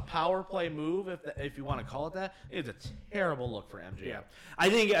this is a power play move, if you want to call it that. It's a terrible look for MJF. Yeah. I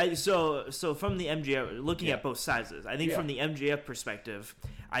think so from the MJF, looking at both sides, I think from the MJF perspective,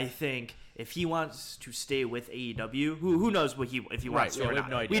 I think if he wants to stay with AEW, who knows if he wants to or not.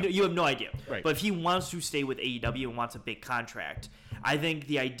 No you have no idea. Right. But if he wants to stay with AEW and wants a big contract, I think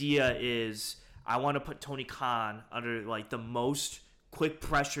the idea is I want to put Tony Khan under like the most quick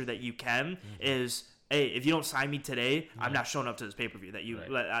pressure that you can is, hey, if you don't sign me today, I'm not showing up to this pay-per-view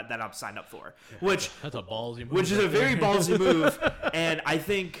that I'm signed up for. Which that's a ballsy move. Which is a very ballsy move. And I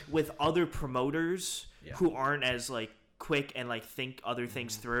think with other promoters who aren't as like quick and like think other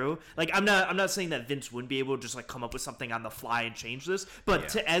things through, like I'm not saying that Vince wouldn't be able to just like come up with something on the fly and change this,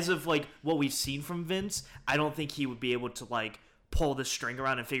 but as of like what we've seen from Vince, I don't think he would be able to like pull the string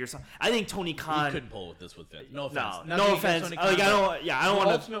around and figure something. I think Tony Khan couldn't pull with this with Vince. No offense. No offense. Like I don't want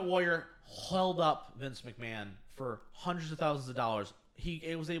to. Ultimate Warrior held up Vince McMahon for hundreds of thousands of dollars.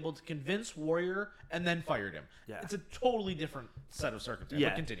 He was able to convince Warrior and then fired him. Yeah. It's a totally different set of circumstances. Yeah.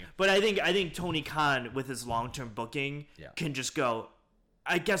 But continue. But I think Tony Khan with his long-term booking can just go,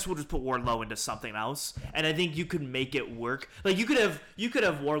 I guess we'll just put Wardlow into something else, and I think you could make it work. Like you could have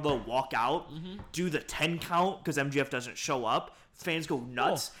Wardlow walk out, do the 10 count because MJF doesn't show up. Fans go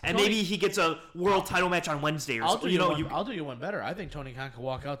nuts, and Tony, maybe he gets a world title match on Wednesday or something. I'll do you one better. I think Tony Khan could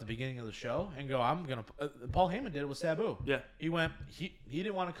walk out at the beginning of the show and go, "I'm gonna." Paul Heyman did it with Sabu. Yeah, he went. He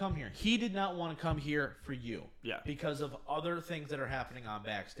didn't want to come here. He did not want to come here for you. Yeah, because of other things that are happening on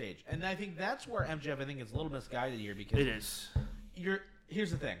backstage, and I think that's where MJF I think is a little misguided here because it is.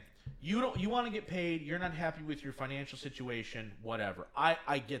 Here's the thing. You want to get paid. You're not happy with your financial situation. Whatever.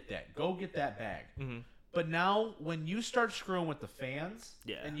 I get that. Go get that bag. Mm-hmm. But now, when you start screwing with the fans,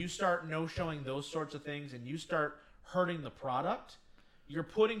 and you start no-showing those sorts of things, and you start hurting the product, you're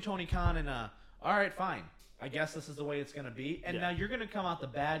putting Tony Khan in all right, fine. I guess this is the way it's going to be. And now you're going to come out the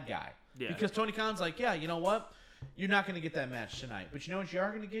bad guy. Yeah. Because Tony Khan's like, you know what? You're not going to get that match tonight. But you know what you are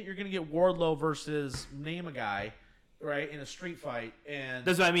going to get? You're going to get Wardlow versus name a guy, right, in a street fight. And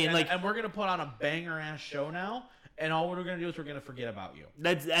that's what I mean. And we're going to put on a banger-ass show now. And all we're going to do is we're going to forget about you.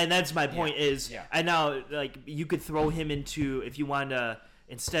 That's my point is, and now like you could throw him into, if you wanted to,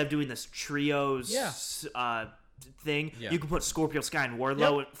 instead of doing this trios thing, you could put Scorpio Sky and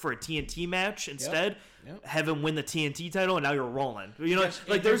Wardlow for a TNT match instead. Have him win the TNT title, and now you're rolling. You know,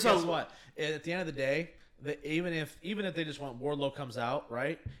 like there's what at the end of the day, even if they just want Wardlow comes out,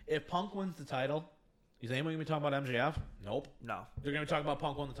 right? If Punk wins the title. Is anyone going to be talking about MJF? Nope. No. They're going to be talking about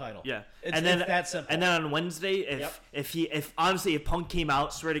Punk won the title. Yeah. It's that simple. And then on Wednesday, if honestly, if Punk came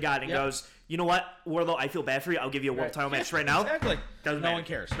out, swear to God, and goes, you know what, Wardlow, I feel bad for you. I'll give you a world title match right now. Exactly. No one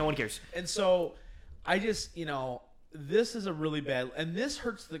cares. No one cares. And so, I just, this is a really bad, and this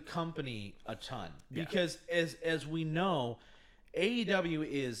hurts the company a ton because as we know, AEW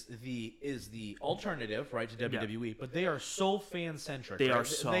is the alternative, right, to WWE, but they are so fan centric. They are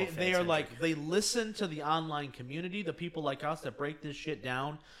so they are like they listen to the online community, the people like us that break this shit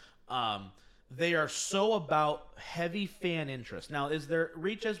down. They are so about heavy fan interest. Now, is their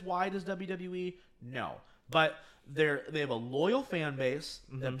reach as wide as WWE? No, but they have a loyal fan base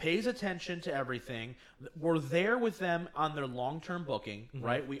that pays attention to everything. We're there with them on their long-term booking,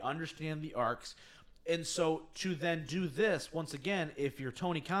 right? We understand the arcs. And so to then do this, once again, if you're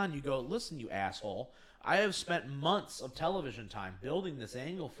Tony Khan, you go, listen, you asshole, I have spent months of television time building this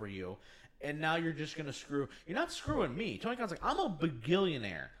angle for you, and now you're just going to screw. You're not screwing me. Tony Khan's like, I'm a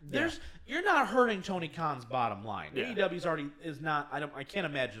bajillionaire. You're not hurting Tony Khan's bottom line. Yeah. AEW's is not, I can't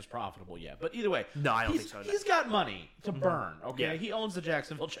imagine it's profitable yet. But either way, no, I don't think so. He's got money to burn, okay? Yeah. He owns the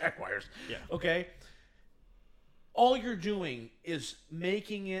Jacksonville Jaguars, okay? All you're doing is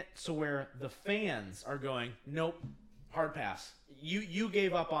making it so where the fans are going, nope, hard pass. You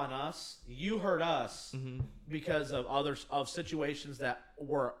gave up on us. You hurt us because of situations that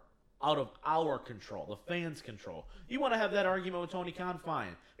were out of our control, the fans' control. You want to have that argument with Tony Khan,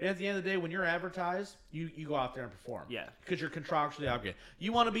 fine. But at the end of the day, when you're advertised, you go out there and perform. Yeah. Because you're contractually obligated.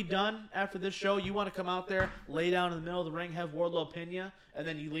 You want to be done after this show? You want to come out there, lay down in the middle of the ring, have Wardlow pin you, and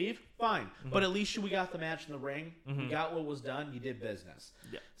then you leave? Fine. But at least we got the match in the ring. We got what was done. You did business.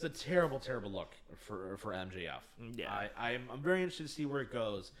 Yeah. It's a terrible, terrible look for MJF. Yeah. I'm very interested to see where it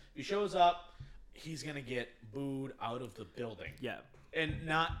goes. If he shows up, he's going to get booed out of the building. Yeah. And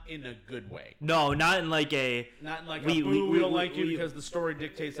not in a good way. No, not in like a... Not in like we don't like you because the story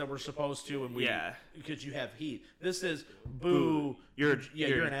dictates that we're supposed to, and because you have heat. This is boo. You're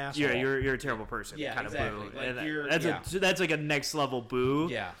an asshole. Yeah, you're a terrible person. Yeah, kind exactly. of boo. Like that's like a next level boo.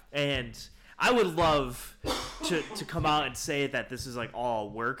 Yeah. And I would love to come out and say that this is like all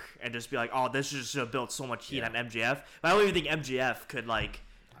work and just be like, oh, this is just built so much heat on MJF. But I don't even think MJF could like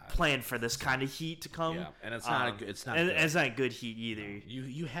plan for this kind of heat to come. Yeah, and it's not. It's not. And good. it's not good heat either.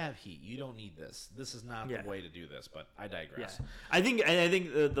 You have heat. You don't need this. This is not the way to do this. But I digress. Yeah. I think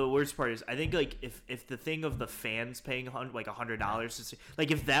the worst part is I think like if the thing of the fans paying like $100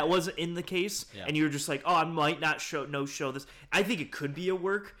 like if that wasn't in the case and you were just like, oh, I might not show this, I think it could be a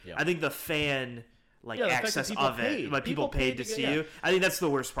work. Yeah. I think the fan access of it, like people paid to see you. I think that's the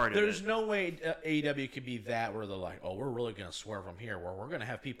worst part of it. There's no way AEW could be that where they're like, oh, we're really gonna swerve from here, where we're gonna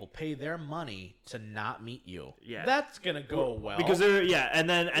have people pay their money to not meet you. Yeah, that's gonna go well because they're and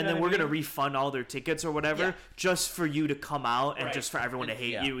then we're gonna refund all their tickets or whatever just for you to come out and just for everyone to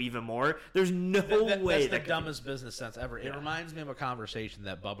hate you even more. There's no way that's the dumbest business sense ever. It reminds me of a conversation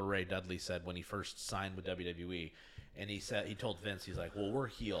that Bubba Ray Dudley said when he first signed with WWE, and he told Vince, he's like, well, we're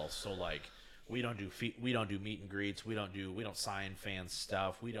heels, so like. We don't do meet and greets. We don't sign fan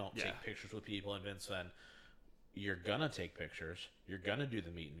stuff. We don't take pictures with people. And Vince said, "You're gonna take pictures. You're gonna do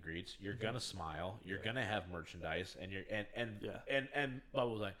the meet and greets. You're gonna smile. You're gonna have merchandise." And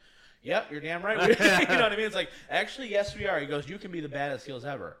Bubba was like, "Yep, you're damn right." You know what I mean? It's like, actually, yes, we are. He goes, "You can be the baddest heels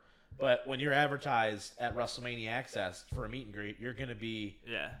ever." But when you're advertised at WrestleMania Access for a meet and greet, you're gonna be,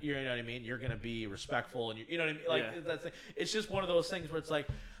 you know what I mean. You're gonna be respectful, and you know what I mean. Like it's just one of those things where it's like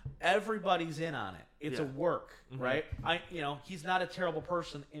everybody's in on it. It's a work, right? He's not a terrible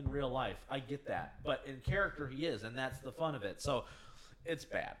person in real life. I get that, but in character he is, and that's the fun of it. So it's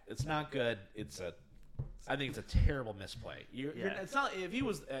bad. It's not good. I think it's a terrible misplay. It's not if he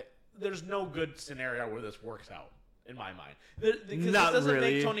was. There's no good scenario where this works out. In my mind, because this doesn't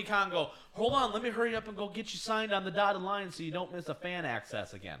make Tony Khan go, hold on, let me hurry up and go get you signed on the dotted line so you don't miss a fan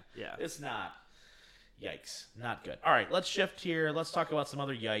access again. Yeah, it's not. Yikes, not good. All right, let's shift here. Let's talk about some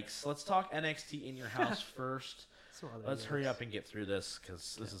other yikes. Let's talk NXT in your house first. Let's hurry up and get through this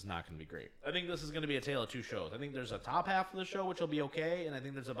because this is not going to be great. I think this is going to be a tale of two shows. I think there's a top half of the show which will be okay, and I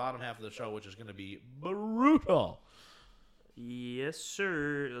think there's a bottom half of the show which is going to be brutal. Yes,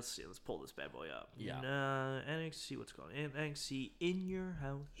 sir. Let's see. Let's pull this bad boy up. Yeah. NXT, what's going on? NXT in your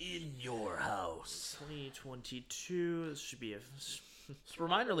house. In your house. 2022. This should be a... Just a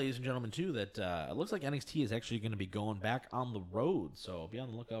reminder, ladies and gentlemen, too, that it looks like NXT is actually going to be going back on the road. So be on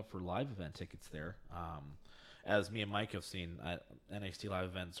the lookout for live event tickets there. As me and Mike have seen, NXT live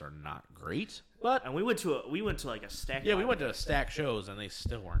events are not great. And we went to like a stack. Yeah, we went to stack shows and they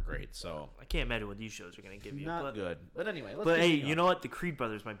still weren't great. So I can't imagine what these shows are going to give you. Not good. But anyway, but hey, you know what? The Creed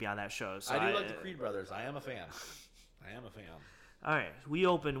brothers might be on that show. So I do like the Creed brothers. I am a fan. All right, we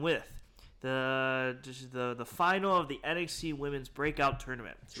open with the final of the NXT Women's Breakout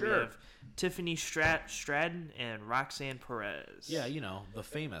Tournament. So we have Tiffany Stratton and Roxanne Perez. Yeah, the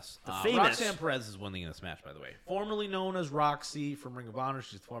famous. Roxanne Perez is winning this match, by the way. Formerly known as Roxy from Ring of Honor.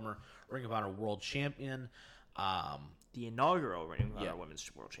 She's the former Ring of Honor World Champion. The inaugural Ring of Honor Women's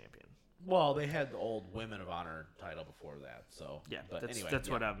World Champion. Well, they had the old Women of Honor title before that. So that's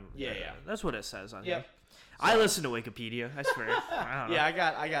what I'm. Yeah. That's what it says on here. So, I listen to Wikipedia. I swear. I don't know. Yeah,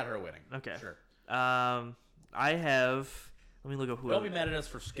 I got her winning. Okay. Sure. I have. Let me look up who. Don't be mad at us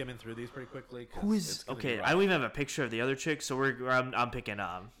for skimming through these pretty quickly. Who is okay? I don't even have a picture of the other chick, so I'm picking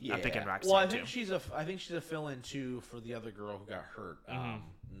I'm picking Roxanne. Well, I think she's a fill-in too for the other girl who got hurt. I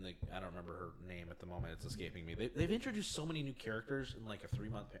don't remember her name at the moment; it's escaping me. They've introduced so many new characters in like a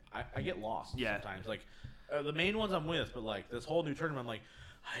 3-month. I get lost sometimes. Like the main ones I'm with, but like this whole new tournament, I'm like,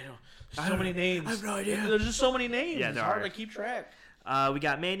 there's so many names. I have no idea. There's just so many names. Yeah, it's hard to keep track. We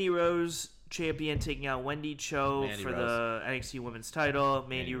got Mandy Rose, champion, taking out Wendy Cho for the NXT Women's title.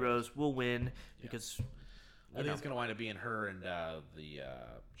 Mandy Rose will win because I think it's going to wind up being her and the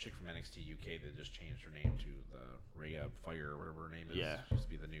chick from NXT UK that just changed her name to the Rhea Fire or whatever her name is. Yeah. She used to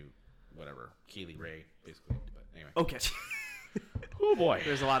be the new whatever. Keely Ray, basically. But anyway. Okay. Oh boy.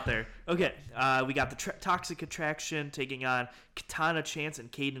 There's a lot there. Okay. We got the Toxic Attraction taking on Katana Chance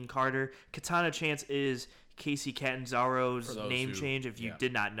and Kaden Carter. Katana Chance is Casey Catanzaro's name change, if you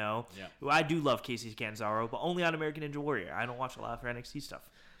did not know. Yeah. Well, I do love Casey Catanzaro, but only on American Ninja Warrior. I don't watch a lot of her NXT stuff.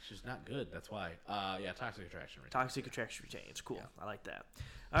 She's not good. That's why. Toxic Attraction. Toxic Attraction retains. Cool. Yeah. I like that.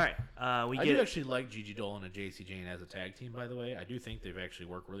 All right. I do actually like Gigi Dolan and JC Jane as a tag team, by the way. I do think they've actually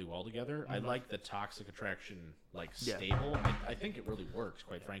worked really well together. I like the Toxic Attraction stable. I think it really works,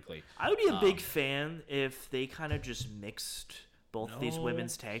 quite frankly. I would be a big fan if they kind of just mixed both these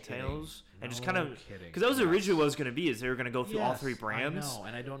women's tag titles and just kind of because that was originally what it was going to be, is they were going to go through all three brands. I know,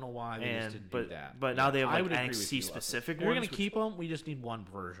 and I don't know why they just didn't do that. But now they have NXT specific ones. We're going to keep them. We just need one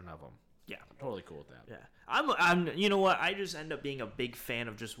version of them. Yeah. Totally cool with that. Yeah. I'm you know what? I just end up being a big fan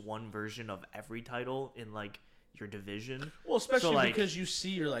of just one version of every title in like your division. Well, especially So, like, because you see,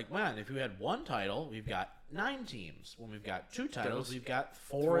 you're like, man, if we had one title, we've got 9 teams. When we've got 2 titles, we've got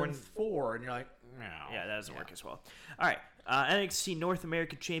 4 and 4, and you're like, no. yeah, that doesn't work as well. All right. NXT North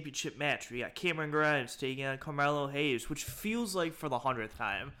American Championship match. We got Cameron Grimes taking on Carmelo Hayes, which feels like for the 100th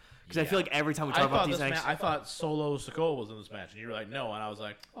time. Because I feel like every time we talk about these NXT... I thought Solo Sikoa was in this match, and you were like, no, and I was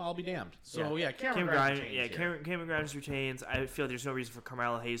like, oh, I'll be damned. So, Cameron Grimes retains here. Cameron Grimes retains. I feel there's no reason for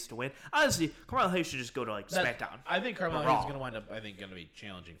Carmelo Hayes to win. Honestly, Carmelo Hayes should just go to, like, SmackDown. I think Carmelo Hayes is going to wind up, going to be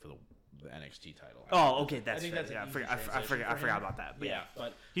challenging for the NXT title. Oh, okay, that's I think fair. that's I forgot about that. But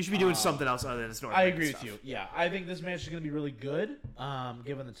but he should be doing something else other than his North I American agree stuff. with you. Yeah, I think this match is going to be really good,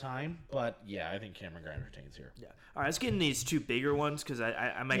 given the time. But yeah, I think Cameron Grimes retains here. Yeah. All right, let's get into these 2 bigger ones because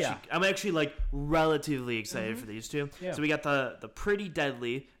I'm actually like relatively excited for these 2. Yeah. So we got the Pretty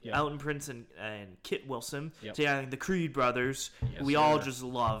Deadly, Elton Prince and Kit Wilson, taking the Creed brothers, who we all just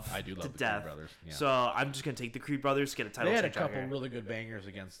love. I do love to the death. Creed brothers. Yeah. So I'm just gonna take the Creed brothers, get a title. They had a change out couple here. really good bangers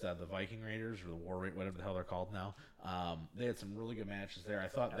against the Viking Raiders or the whatever the hell they're called now. They had some really good matches there. I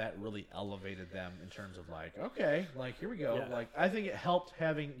thought that really elevated them in terms of like, okay, like here we go. Yeah. Like I think it helped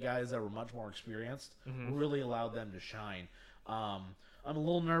having guys that were much more experienced. Really allowed them to shine. I'm a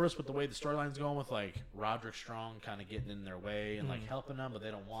little nervous with the way the storyline's going with like Roderick Strong kind of getting in their way and like helping them, but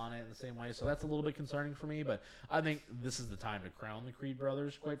they don't want it in the same way. So that's a little bit concerning for me. But I think this is the time to crown the Creed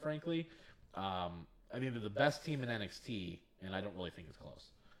brothers. Quite frankly, I mean they're the best team in NXT, and I don't really think it's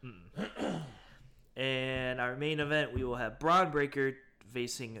close. And our main event, we will have Braun Breaker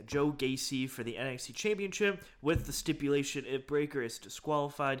facing Joe Gacy for the NXT Championship with the stipulation if Breaker is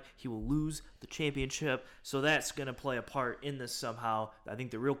disqualified, he will lose the championship. So that's going to play a part in this somehow. I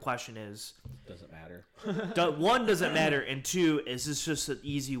think the real question is... Doesn't matter. 1, does it matter? And 2, is this just an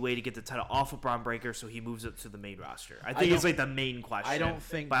easy way to get the title off of Braun Breaker so he moves up to the main roster? I think it's like the main question. I don't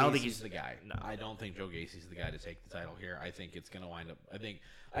think but I don't think he's the guy. No. I don't think Joe Gacy's the guy to take the title here. I think it's going to wind up... I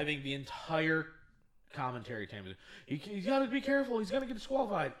think the entire... commentary team. He's got to be careful. He's going to get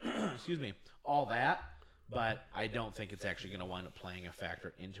disqualified. Excuse me. All that, but I don't think it's actually going to wind up playing a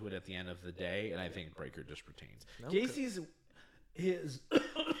factor into it at the end of the day, and I think Breaker just retains. Okay. Gacy's his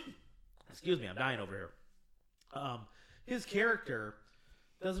excuse me, I'm dying over here. His character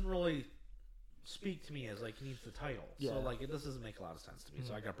doesn't really speak to me as like he needs the title. Yeah. So like this doesn't make a lot of sense to me.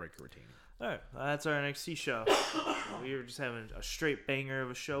 So I got Breaker retaining. All right, that's our NXT show. We were just having a straight banger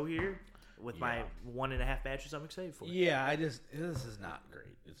of a show here. With my 1.5 matches, I'm excited for. Yeah, this is not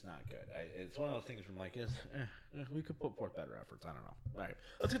great. It's not good. It's one of those things from like, we could put forth better efforts. I don't know. All right,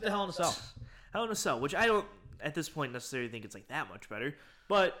 let's get the Hell in a Cell. Hell in a Cell, which I don't at this point necessarily think it's like that much better,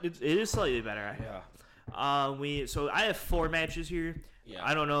 but it is slightly better. Yeah. So I have 4 matches here. Yeah.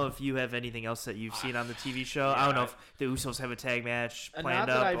 I don't know if you have anything else that you've seen on the TV show. Yeah, I don't know if the Usos have a tag match planned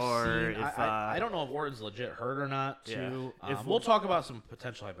up, or if I don't know if Orton's legit hurt or not. Too. Yeah. We'll talk about some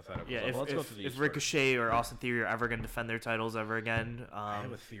potential hypotheticals. Yeah. Let's go through these. If Ricochet or Austin Theory are ever going to defend their titles ever again, I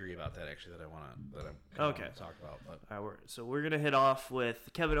have a theory about that actually that I want to talk about. But. All right, we're gonna hit off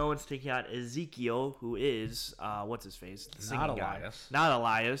with Kevin Owens taking on Ezekiel, who is what's his face? The not guy. Elias. Not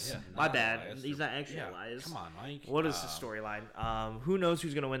Elias. Yeah, My not bad. Elias. He's not actually Elias. Come on, Mike. What is the storyline? Who knows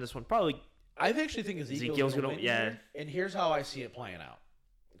who's gonna win this one? Probably. I actually think Ezekiel's gonna win. Yeah. Here. And here's how I see it playing out,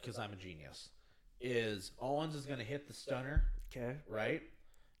 because I'm a genius. Is Owens is gonna hit the stunner. Okay. Right.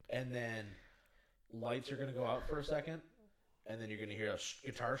 And then lights are gonna go out for a second, and then you're gonna hear a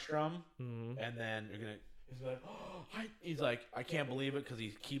guitar strum, and then he's like, I can't believe it, because he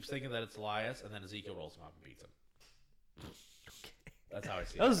keeps thinking that it's Elias, and then Ezekiel rolls him up and beats him. That's how I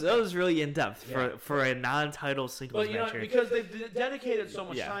see it. That was really in depth for a non-title singles match. But because they've dedicated so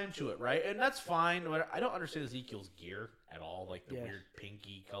much time to it, right? And that's fine. I don't understand Ezekiel's gear at all, like the weird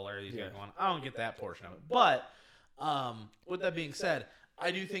pinky color he's got going on. I don't get that portion of it. But with that being said, I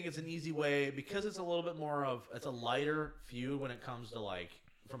do think it's an easy way, because it's a little bit more of it's a lighter feud when it comes to like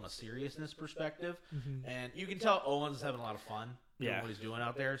from a seriousness perspective, and you can tell Owens is having a lot of fun doing what he's doing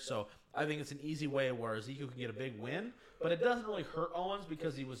out there. So I think it's an easy way where Ezekiel can get a big win, but it doesn't really hurt Owens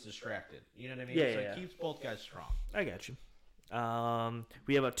because he was distracted. You know what I mean? It keeps both guys strong. I got you.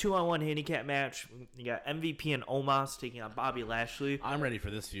 We have a 2-on-1 handicap match. You got MVP and Omos taking on Bobby Lashley. I'm ready for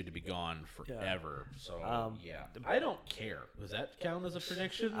this feud to be gone forever. So I don't care. Does that count as a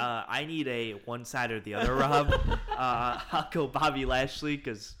prediction? I need a one side or the other, Rob. I'll go Bobby Lashley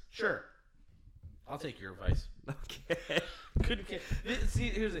because sure. I'll take your advice. Okay. Couldn't care. See,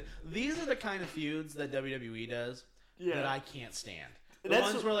 here's the. These are the kind of feuds that WWE does that I can't stand. The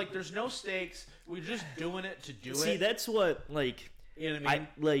ones where like there's no stakes. We're just doing it to do it. See, that's what like You know what I mean?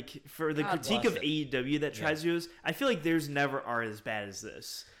 Like for the God critique bless of it. AEW that tries to do is, I feel like theirs never are as bad as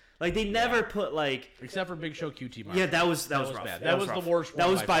this. Like they never put like. Except for Big Show QT Marshall. Yeah, that was rough. bad. That was rough. the worst That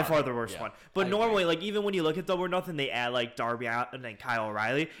one was by by far. far the worst Yeah, one. I But agree. normally, like even when you look at Double or Nothing, they add like Darby Allin and then Kyle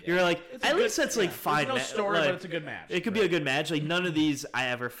O'Reilly. You're like, It's a at good- least that's like fine. There's no story, like, but it's a good match. It could be a good match. Like none of these I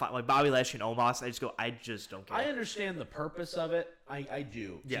ever find. Like Bobby Lashley and Omos, I just don't care. I understand the purpose of it. I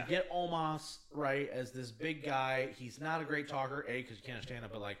do. Yeah. To get Omos, right, as this big guy, he's not a great talker, because you can't stand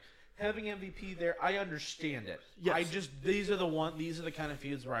it, but like having MVP there, I understand it. Yes. These are the kind of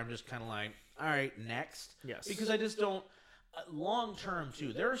feuds where I'm just kind of like, all right, next. Yes. Because I just don't long term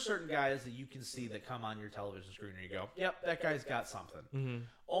too. There are certain guys that you can see that come on your television screen and you go, "Yep, that guy's got something."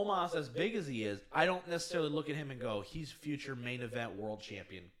 Mm-hmm. Omos, as big as he is, I don't necessarily look at him and go, "He's future main event world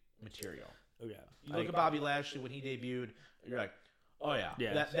champion material." Oh yeah. You look at Bobby Lashley when he debuted, you're like, "Oh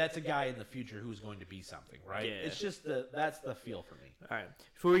yeah, that's a guy in the future who's going to be something, right?" Yeah. It's just that's the feel for me. All right.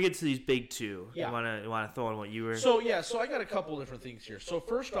 Before we get to these big two, Yeah. you wanna throw in what you were. So I got a couple different things here. So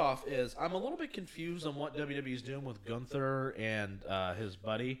first off is I'm a little bit confused on what WWE's doing with Gunther and his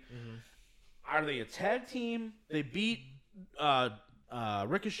buddy. Mm-hmm. Are they a tag team? They beat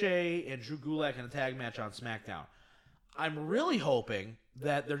Ricochet and Drew Gulak in a tag match on SmackDown. I'm really hoping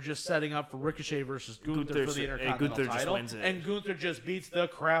that they're just setting up for Ricochet versus Gunther for the Intercontinental Gunther just title, wins it. and Gunther just beats the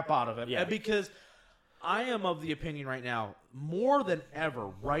crap out of him. Yeah. And because I am of the opinion right now, more than ever,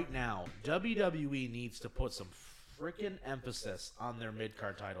 right now, WWE needs to put some freaking emphasis on their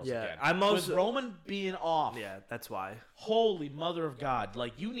mid-card titles Yeah, again. I'm also- With Roman being off. Yeah, that's why. Holy mother of God.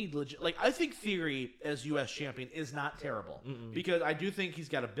 Like, you need legit. Like, I think Theory as U.S. champion is not terrible. Because I do think he's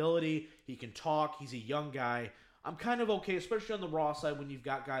got ability. He can talk. He's a young guy. I'm kind of okay, especially on the Raw side when you've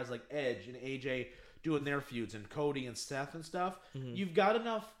got guys like Edge and AJ doing their feuds and Cody and Seth and stuff. You've got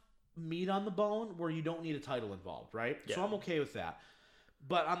enough meat on the bone where you don't need a title involved, right? Yeah. So I'm okay with that.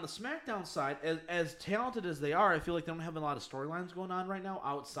 But on the SmackDown side, as talented as they are, I feel like they don't have a lot of storylines going on right now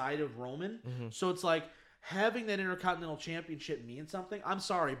outside of Roman. So it's like having that Intercontinental Championship mean something. I'm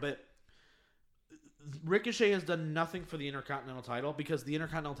sorry, but Ricochet has done nothing for the Intercontinental title because the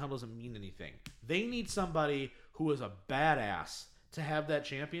Intercontinental title doesn't mean anything. They need somebody who is a badass to have that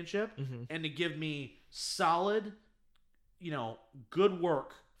championship and to give me solid, good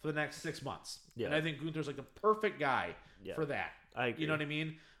work for the next 6 months. Yeah. And I think Gunther's like the perfect guy for that. I agree. You know what I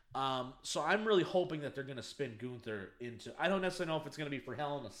mean? So I'm really hoping that they're going to spin Gunther into... I don't necessarily know if it's going to be for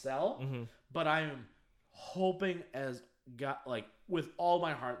Hell in a Cell, but I am hoping with all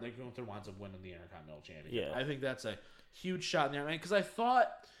my heart that Gunther winds up winning the Intercontinental Championship. Yeah. I think that's a huge shot in there. Because I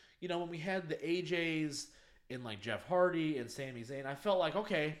thought, when we had the AJs and like Jeff Hardy and Sami Zayn, I felt like,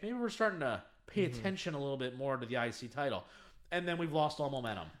 okay, maybe we're starting to pay attention a little bit more to the IC title. And then we've lost all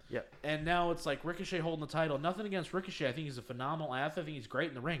momentum. Yep. And now it's like Ricochet holding the title. Nothing against Ricochet. I think he's a phenomenal athlete. I think he's great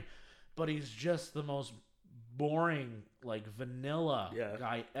in the ring. But he's just the most boring, like, vanilla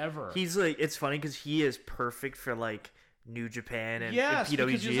guy ever. He's like, it's funny because he is perfect for like New Japan and yes, PWG.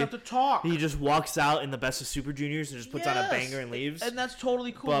 because he doesn't have to talk. He just walks out in the best of Super Juniors and just puts on a Yes. banger and leaves. And that's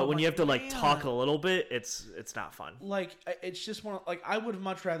totally cool. but I'm when you have to like man. talk a little bit, it's not fun. Like, it's just more like I would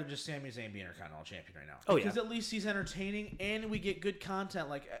much rather just Sami Zayn be Intercontinental Champion right now. Oh, because yeah. at least he's entertaining and we get good content.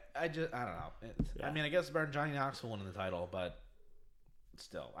 Like I don't know. I mean, I guess better than Johnny Knoxville winning the title, but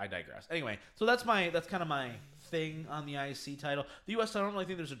still, I digress. Anyway, so that's kind of my thing on the IC title. The US, I don't really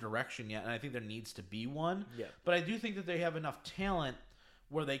think there's a direction yet, and I think there needs to be one. Yeah. But I do think that they have enough talent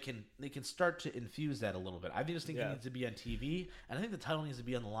where they can start to infuse that a little bit. I just think it needs to be on TV, and I think the title needs to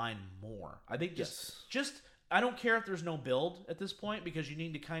be on the line more. I think just I don't care if there's no build at this point because you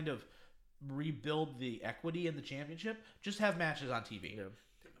need to kind of rebuild the equity in the championship. Just have matches on TV. Yeah.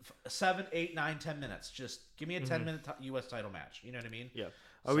 7, 8, 9, 10 minutes. Just give me a 10-minute US title match. You know what I mean? Yeah.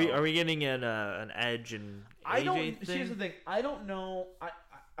 Are we getting an Edge and AJ I don't. thing? Here's the thing. I don't know.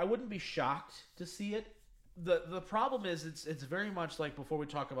 I wouldn't be shocked to see it. The problem is it's very much like before we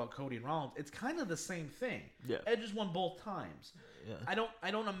talk about Cody and Rollins. It's kind of the same thing. Yeah. Edge has won both times. Yeah.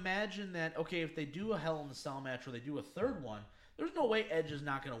 I don't imagine that. Okay, if they do a Hell in the Cell match or they do a third one, there's no way Edge is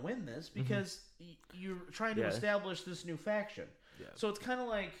not going to win this because you're trying to establish this new faction. Yeah. So it's kind of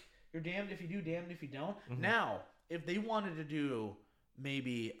like you're damned if you do, damned if you don't. Now, if they wanted to do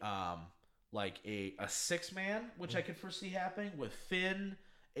maybe like a 6-man, which I could foresee happening with Finn,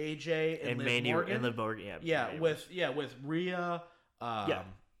 AJ, and Liv Morgan. And Liv Morgan, with Rhea.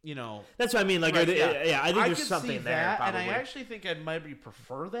 That's what I mean. Like, Right, I think I there's could something see there. that, Probably. and I actually think I might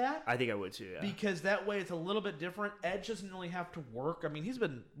prefer that. I think I would too. Yeah. Because that way it's a little bit different. Edge doesn't really have to work. I mean, he's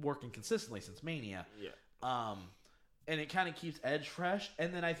been working consistently since Mania. Yeah. And it kind of keeps Edge fresh.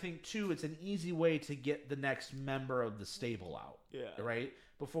 And then I think, too, it's an easy way to get the next member of the stable out. Yeah. Right?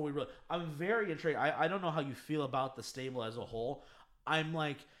 Before we really, I'm very intrigued. I don't know how you feel about the stable as a whole. I'm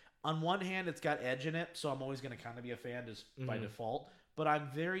like, on one hand, it's got Edge in it, so I'm always going to kind of be a fan just by default. But I'm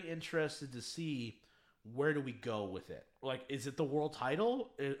very interested to see where do we go with it. Like, is it the world title?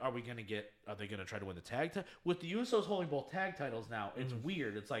 Are they going to try to win the tag title? With the Usos holding both tag titles now, it's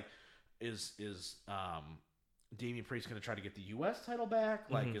weird. It's like, is Damian Priest going to try to get the U.S. title back?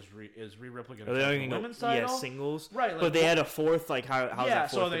 Like, is Rhea Ripley going to try the women's title? Yeah, singles. Right. Like, but they had a fourth. Like, how's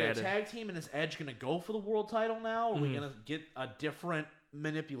that fourth? So are they a tag team, and is Edge going to go for the world title now? Are we going to get a different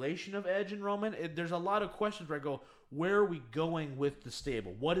manipulation of Edge and Roman? There's a lot of questions where I go, where are we going with the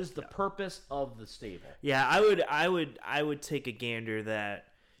stable? What is the purpose of the stable? Yeah, I would take a gander that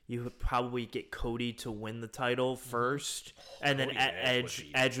you would probably get Cody to win the title first, and then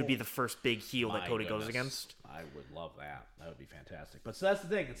Edge would be the first big heel that Cody goes against. I would love that. That would be fantastic. But so that's the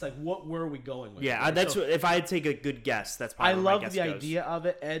thing. It's like, where are we going with? Yeah, it? if I had to take a good guess, that's probably I where my love guess the goes. idea of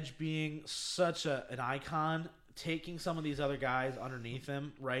it. Edge being such an icon, taking some of these other guys underneath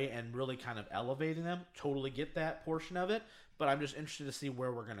him, right, and really kind of elevating them. Totally get that portion of it. But I'm just interested to see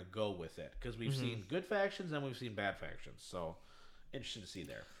where we're going to go with it, because we've seen good factions and we've seen bad factions. So interested to see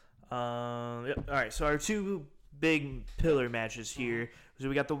there. Yep. All right, so our two big pillar matches here. So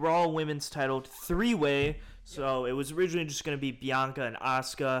we got the Raw Women's Title 3-way. So it was originally just going to be Bianca and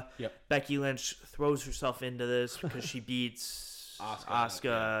Asuka. Yep. Becky Lynch throws herself into this because she beats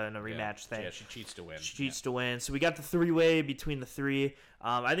Asuka in a rematch thing. Yeah, she cheats to win. To win. So we got the 3-way between the three.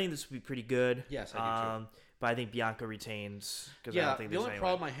 I think this would be pretty good. Yes, I do too. But I think Bianca retains. I don't think the only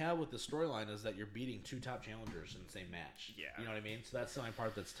problem I have with the storyline is that you're beating two top challengers in the same match. Yeah. You know what I mean? So that's the only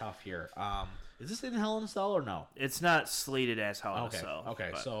part that's tough here. Is this in Hell in a Cell or no? It's not slated as Hell in a Cell. Okay,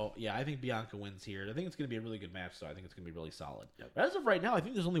 but. so yeah, I think Bianca wins here. I think it's going to be a really good match, though. I think it's going to be really solid. Yep. But as of right now, I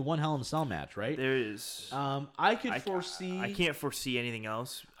think there's only one Hell in a Cell match, right? There is. I can't foresee anything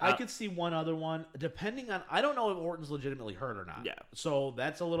else. I could see one other one, depending on. I don't know if Orton's legitimately hurt or not. Yeah. So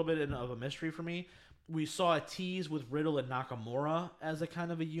that's a little bit of a mystery for me. We saw a tease with Riddle and Nakamura as a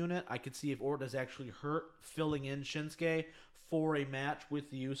kind of a unit. I could see if Orton is actually hurt, filling in Shinsuke for a match with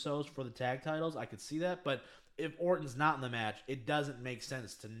the Usos for the tag titles. I could see that. But if Orton's not in the match, it doesn't make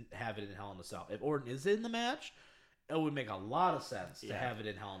sense to have it in Hell in a Cell. If Orton is in the match, it would make a lot of sense to have it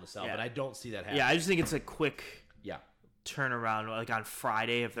in Hell in a Cell. But I don't see that happening. Yeah, I just think it's a quick turnaround, like on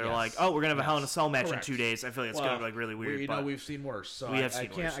Friday. If they're like, "Oh, we're gonna have a Hell in a Cell match in 2 days," I feel like it's gonna be like really weird. We've seen worse, so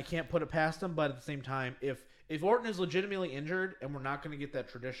I can't put it past them. But at the same time, if Orton is legitimately injured and we're not going to get that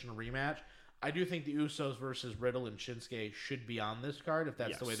traditional rematch, I do think the Usos versus Riddle and Shinsuke should be on this card if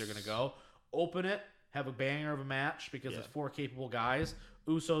that's the way they're going to go. Open it, have a banger of a match because it's four capable guys.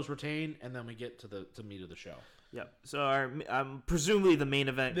 Usos retain, and then we get to the meat of the show. Yep. So our presumably the main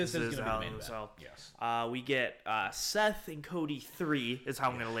event. This is going to be the main event. So yes. We get Seth and Cody 3 is how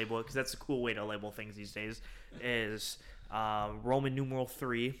I'm going to label it, because that's a cool way to label things these days. Is Roman numeral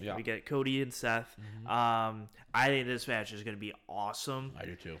 3. Yeah. We get Cody and Seth. I think this match is going to be awesome. I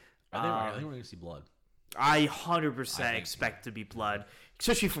do too. I think we're going to see blood. I 100% expect to be blood,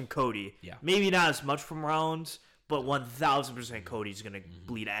 especially from Cody. Yeah. Maybe not as much from Rollins, but 1,000% Cody's going to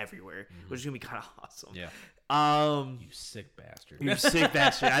bleed everywhere, which is going to be kind of awesome. Yeah. You sick bastard. You sick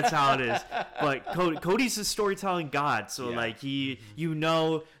bastard. That's how it is. But Cody's a storytelling god, so like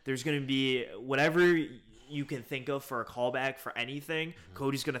there's going to be whatever you can think of for a callback for anything.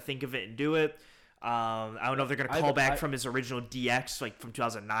 Cody's going to think of it and do it. I don't know if they're going to call back from his original DX, like from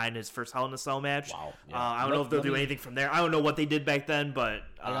 2009, his first Hell in a Cell match. Wow. Yeah. I don't know if they'll do anything from there. I don't know what they did back then, but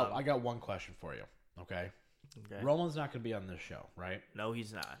I got one question for you. Okay. Roman's not going to be on this show, right? No,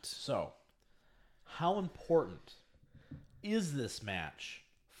 he's not. So, how important is this match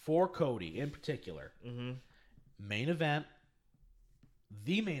for Cody in particular? Mm-hmm. Main event,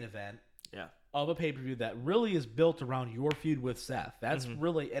 the main event Yeah. of a pay-per-view that really is built around your feud with Seth. That's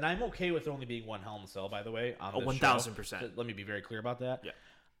really, and I'm okay with there only being one Hell in a Cell, by the way. On this 1,000%. show. Let me be very clear about that. Yeah.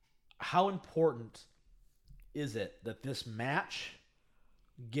 How important is it that this match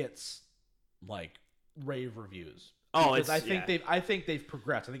gets like rave reviews? Oh, because I think they've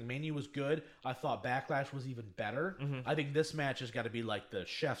progressed. I think Mania was good. I thought Backlash was even better. I think this match has got to be like the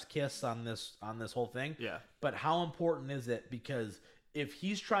chef's kiss on this whole thing. Yeah. But how important is it? Because if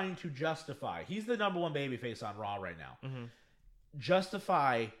he's trying to justify, he's the number one babyface on Raw right now.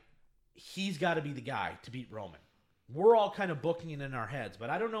 Justify, he's got to be the guy to beat Roman. We're all kind of booking it in our heads, but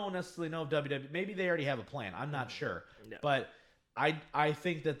I don't necessarily know if WWE. Maybe they already have a plan. I'm not sure. Yeah. But I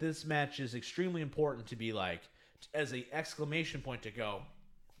think that this match is extremely important to be like, as a exclamation point to go,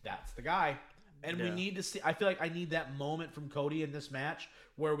 that's the guy. And we need to see, I feel like I need that moment from Cody in this match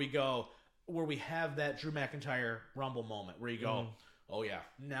where we go, where we have that Drew McIntyre Rumble moment where you go, oh yeah,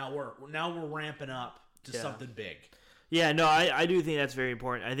 now we're ramping up to something big. Yeah, no, I do think that's very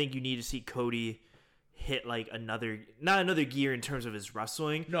important. I think you need to see Cody hit like not another gear in terms of his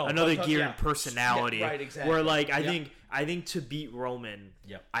wrestling, another gear in personality. Yeah, right, exactly. Where like I think to beat Roman,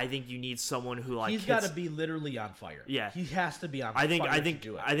 I think you need someone who like he's got to be literally on fire. Yeah, he has to be on fire. I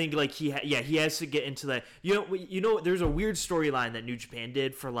think like he has to get into that. You know, there's a weird storyline that New Japan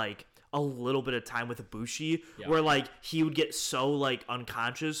did for like a little bit of time with Ibushi, where like he would get so like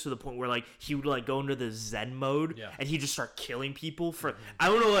unconscious to the point where like he would like go into the Zen mode and he'd just start killing people for I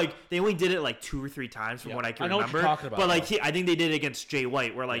don't know, like they only did it like 2 or 3 times from what I can remember. What you're talking about, but like I think they did it against Jay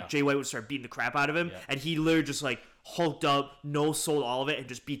White, where like Jay White would start beating the crap out of him, and he literally just like hulked up, no sold all of it, and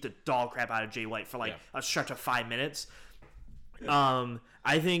just beat the dog crap out of Jay White for like a stretch of 5 minutes.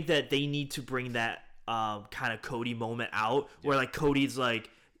 I think that they need to bring that kind of Cody moment out, where like Cody's like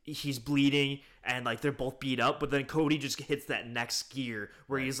he's bleeding and like they're both beat up, but then Cody just hits that next gear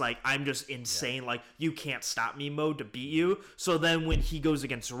where he's like, I'm just insane, like you can't stop me mode to beat you. So then when he goes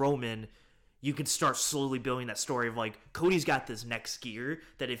against Roman, you can start slowly building that story of like Cody's got this next gear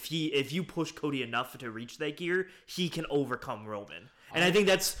that if you push Cody enough to reach that gear, he can overcome Roman. And I think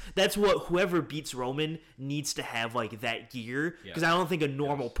that's what whoever beats Roman needs to have, like that gear, because I don't think a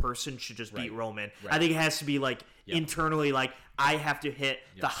normal person should just beat Roman. I think it has to be like internally, like I have to hit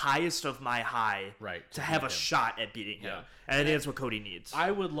the highest of my high to have a shot at beating him. And I think that's what Cody needs. I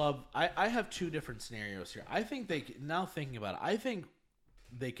would love. I have 2 different scenarios here. I think now thinking about it, I think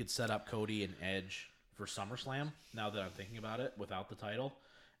they could set up Cody and Edge for SummerSlam. Now that I'm thinking about it, without the title,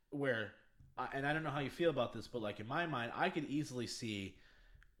 where. And I don't know how you feel about this, but like in my mind, I could easily see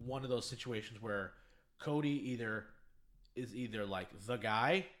one of those situations where Cody is either like the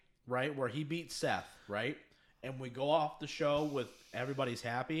guy, right, where he beats Seth, right, and we go off the show with everybody's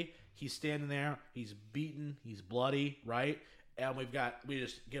happy. He's standing there, he's beaten, he's bloody, right, and we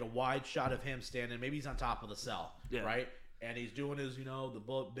just get a wide shot of him standing. Maybe he's on top of the cell, right, and he's doing his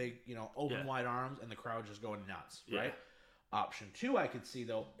the big open wide arms, and the crowd just going nuts, right. Option 2 I could see,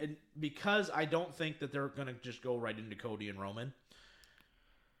 though, and because I don't think that they're going to just go right into Cody and Roman,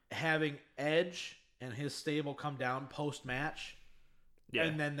 having Edge and his stable come down post-match,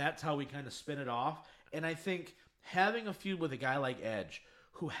 and then that's how we kind of spin it off. And I think having a feud with a guy like Edge,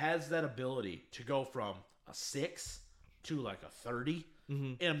 who has that ability to go from a 6 to like a 30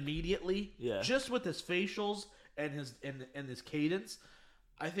 immediately, just with his facials and his cadence,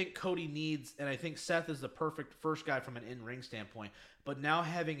 I think Cody needs, and I think Seth is the perfect first guy from an in-ring standpoint, but now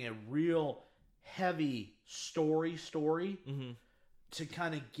having a real heavy story to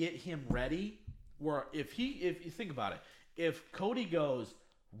kind of get him ready, where if you think about it, if Cody goes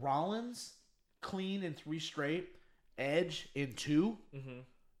Rollins clean in 3 straight, Edge in 2,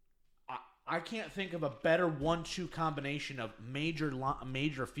 I can't think of a better 1-2 combination of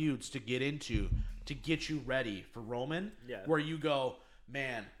major feuds to get into to get you ready for Roman, where you go,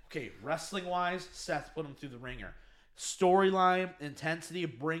 man, okay, wrestling-wise, Seth put him through the ringer. Storyline, intensity,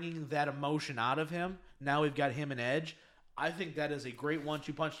 bringing that emotion out of him. Now we've got him and Edge. I think that is a great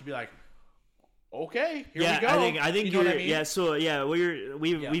 1-2 punch to be like, okay, here we go. I think you know what I mean? Yeah, so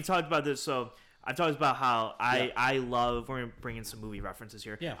we've talked about this. So I've talked about how I love. We're gonna bring in some movie references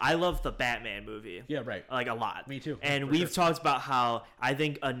here. Yeah, I love the Batman movie. Yeah, right. Like a lot. Me too. And we've talked about how I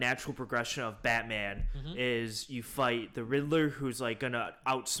think a natural progression of Batman is you fight the Riddler, who's like gonna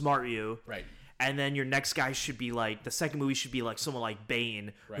outsmart you. Right. And then your next guy should be like, the second movie should be like someone like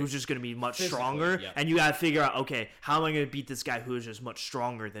Bane, who's just going to be much stronger. Yep. And you got to figure out, okay, how am I going to beat this guy who is just much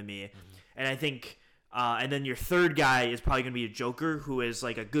stronger than me? And I think, and then your third guy is probably going to be a Joker, who is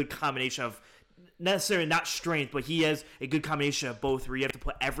like a good combination of, necessarily not strength, but he has a good combination of both, where you have to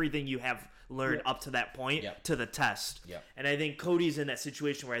put everything you have learned up to that point to the test. And I think Cody's in that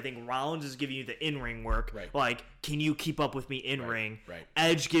situation where I think Rollins is giving you the in-ring work. Like, can you keep up with me in-ring?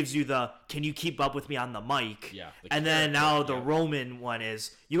 Edge gives you the, can you keep up with me on the mic? And then now the Roman one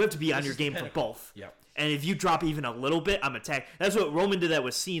is, you have to be on your game for both. And if you drop even a little bit, I'm attacked. That's what Roman did that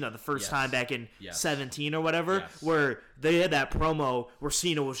with Cena the first time back in 17 or whatever, where they had that promo where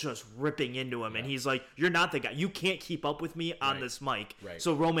Cena was just ripping into him. And he's like, you're not the guy. You can't keep up with me on this mic.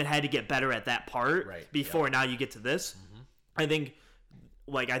 So Roman had to get better at that part before now you get to this. I think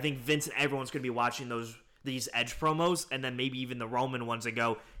Vince and everyone's going to be watching these Edge promos, and then maybe even the Roman ones, and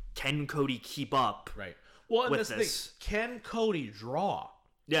go, can Cody keep up Well, and with this thing, can Cody draw?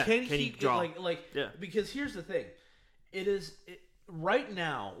 Yeah, can he draw? Because here's the thing. Right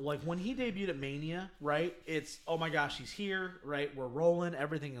now, like when he debuted at Mania, right? It's, oh my gosh, he's here, right? We're rolling,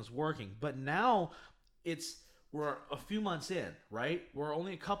 everything is working. But now we're a few months in, right? We're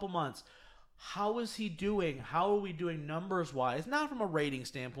only a couple months. how is he doing? How are we doing numbers wise? Not from a rating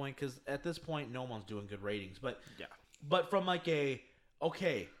standpoint, because at this point no one's doing good ratings, but Yeah. but from like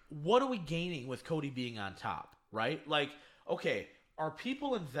okay, what are we gaining with Cody being on top, right? Like, okay, are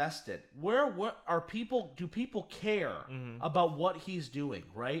people invested? What are people? Do people care about what he's doing,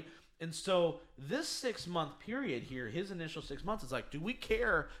 right? And so this 6-month period here, his initial 6 months, is like, do we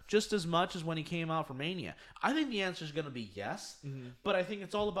care just as much as when he came out for Mania? I think the answer is going to be yes, but I think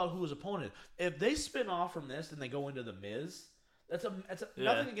it's all about who his opponent. If they spin off from this and they go into the Miz,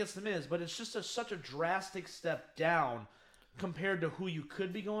 nothing against the Miz, but it's just such a drastic step down compared to who you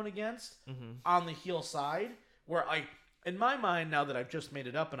could be going against on the heel side. Where in my mind, now that I've just made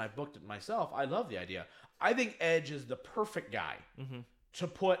it up and I've booked it myself, I love the idea. I think Edge is the perfect guy to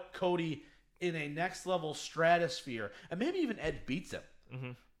put Cody in a next level stratosphere, and maybe even Edge beats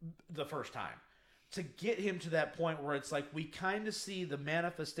him the first time to get him to that point where it's like we kind of see the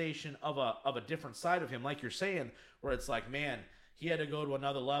manifestation of a different side of him, like you're saying, where it's like, man, he had to go to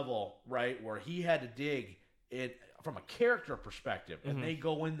another level, right, where he had to dig it from a character perspective, and they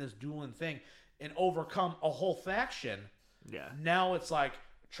go in this dueling thing and overcome a whole faction. Yeah. Now it's like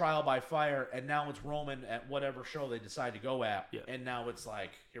trial by fire, and now it's Roman at whatever show they decide to go at, and now it's like,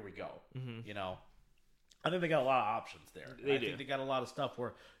 here we go. You know, I think they got a lot of options there. I think they got a lot of stuff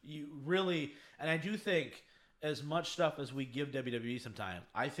where you really, and I do think as much stuff as we give WWE sometimes,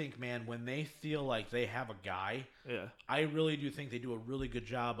 I think, man, when they feel like they have a guy, I really do think they do a really good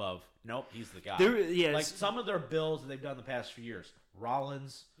job of, nope, he's the guy. Like some of their builds that they've done the past few years,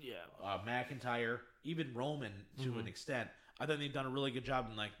 Rollins, McIntyre, even Roman to an extent, I think they've done a really good job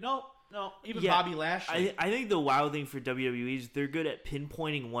in like, no, even Bobby Lashley. I think the wild thing for WWE is they're good at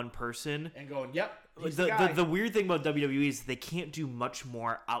pinpointing one person and going, yep, he's the weird thing about WWE is they can't do much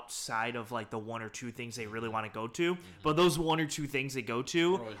more outside of like the one or two things they really want to go to. But those one or two things they go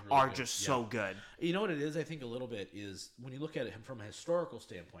to are just so good. You know what it is? I think a little bit is when you look at it from a historical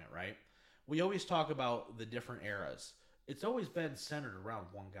standpoint, right? We always talk about the different eras. It's always been centered around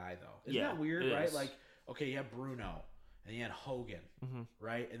one guy, though. Isn't that weird, right? Like, okay, you have Bruno, and you had Hogan,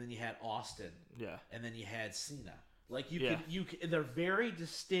 right? And then you had Austin, and then you had Cena. Like they're very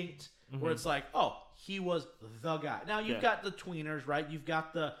distinct. Where it's like, oh, he was the guy. Now you've got the tweeners, right? You've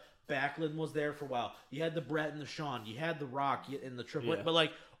got the Backlund was there for a while. You had the Brett and the Shawn. You had the Rock and the Triple H. But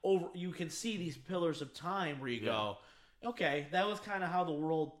like you can see these pillars of time where you go, okay, that was kind of how the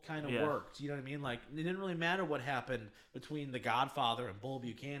world kind of worked. You know what I mean? Like it didn't really matter what happened between the Godfather and Bull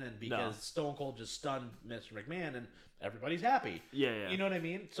Buchanan because Stone Cold just stunned Mr. McMahon and everybody's happy. You know what I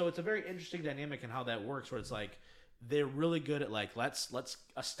mean? So it's a very interesting dynamic in how that works. Where it's like, they're really good at like let's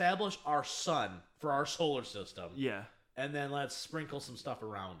establish our sun for our solar system. And then let's sprinkle some stuff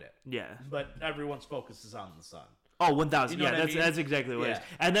around it. But everyone's focus is on the sun. Oh, 1,000. You know That's exactly what it is.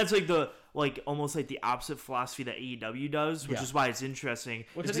 And that's like almost like the opposite philosophy that AEW does, which is why it's interesting.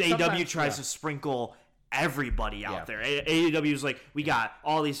 Because AEW tries to sprinkle everybody out there. AEW is like, we got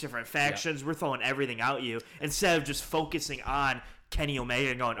all these different factions. We're throwing everything out you instead of just focusing on Kenny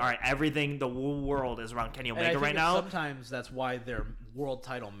Omega and going, all right, everything, the whole world is around Kenny Omega right now. Sometimes that's why their world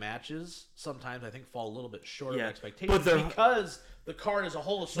title matches sometimes I think fall a little bit short of expectations because the card as a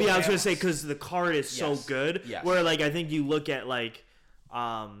whole is so I was going to say because the card is so good where like I think you look at like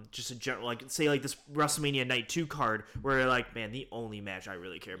just a general, like say like this WrestleMania Night 2 card where like, man, the only match I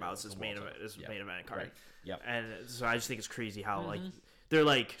really care about is this main event, main event card. And so I just think it's crazy how like they're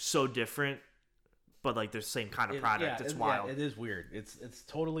like so different. But like they're the same kind of product. It's wild. Yeah, it is weird. It's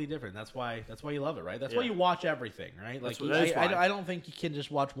totally different. That's why you love it, right? That's why you watch everything, right? Like I don't think you can just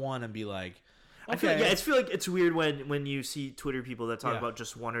watch one and be like, okay. I feel like it's weird when you see Twitter people that talk about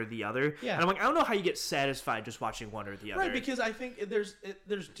just one or the other. And I'm like, I don't know how you get satisfied just watching one or the other. Right, because I think there's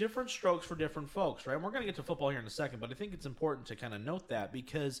different strokes for different folks, right? And we're gonna get to football here in a second, but I think it's important to kind of note that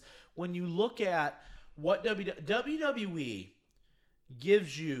because when you look at what WWE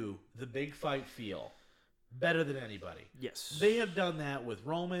gives you the big fight feel better than anybody. Yes. They have done that with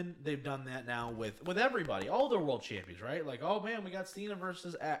Roman. They've done that now with everybody. All their world champions, right? Like, oh man, we got Cena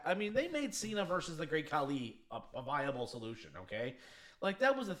versus... I mean, they made Cena versus the Great Khali a viable solution, okay? Like,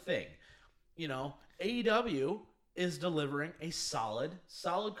 that was a thing. You know, AEW is delivering a solid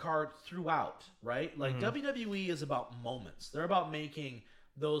card throughout, right? Like, WWE is about moments. They're about making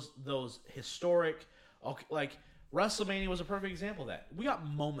those historic... Okay, like... WrestleMania was a perfect example of that. We got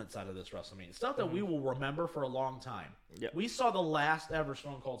moments out of this WrestleMania. Stuff that we will remember for a long time. We saw the last ever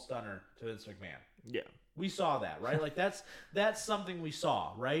Stone Cold Stunner to Vince McMahon. We saw that, right? Like that's something we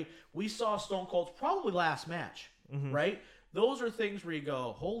saw, right? We saw Stone Cold's probably last match, right? Those are things where you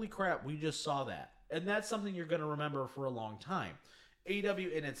go, holy crap, we just saw that. And that's something you're going to remember for a long time.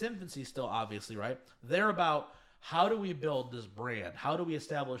 AEW in its infancy still, obviously, right? They're about how do we build this brand? How do we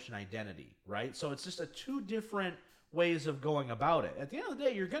establish an identity, right? So it's just two different ways of going about it. At the end of the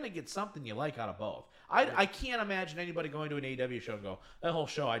day, you're going to get something you like out of both. I can't imagine anybody going to an AEW show and go, that whole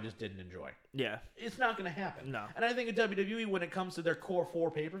show I just didn't enjoy. Yeah. It's not going to happen. No. And I think at WWE, when it comes to their core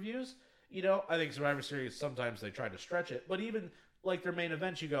 4 pay-per-views, I think Survivor Series, sometimes they try to stretch it. But even like their main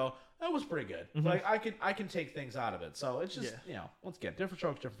events, you go, that was pretty good. Mm-hmm. Like I can take things out of it. So it's just, once again, different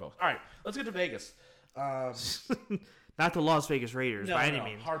strokes, different folks. All right, let's get to Vegas. Not the Las Vegas Raiders by any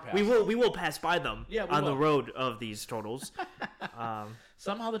means. Hard pass. We will pass by them on the will. road of these totals.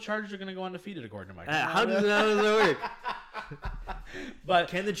 Somehow the Chargers are going to go undefeated, according to Mike. How does that work? But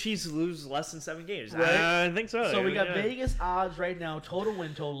Can the Chiefs lose less than 7 games? Right. I think so. So we got Vegas odds right now, total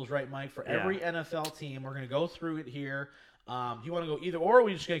win totals, right, Mike, for Yeah. every NFL team. We're going to go through it here. You want to go either or are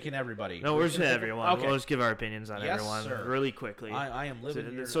we just going to get everybody? No, we're just gonna everyone. Okay. We'll just give our opinions on Yes, everyone sir. really quickly. I am living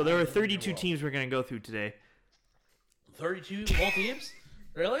here. So there I'm are living in your 32 world. teams we're going to go through today. 32 whole teams?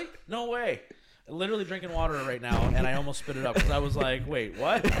 Really? No way. I'm literally drinking water right now, and I almost spit it up because I was like, wait,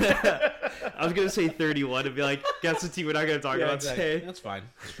 what? I was going to say 31 and be like, that's the team we're not going to talk about exactly. today. That's fine.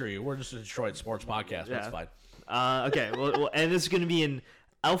 Screw you. We're just a Detroit sports podcast. Yeah. That's fine. Okay, well, and this is going to be in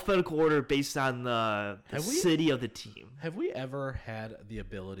alphabetical order based on the Have we- city of the team. Have we ever had the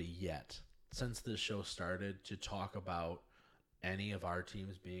ability yet, since this show started, to talk about any of our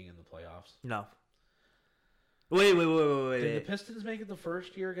teams being in the playoffs? No. Wait. Did the Pistons make it the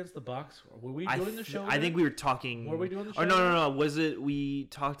first year against the Bucks? Were we doing the show? I think we were talking. Were we doing the show? Or no. Was it we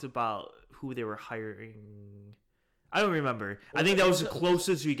talked about who they were hiring? I don't remember. I think that was the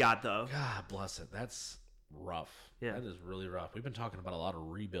closest we got, though. God bless it. That's rough. Yeah. That is really rough. We've been talking about a lot of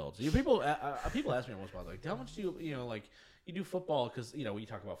rebuilds. People ask me once about like, how much do you like? You do football because we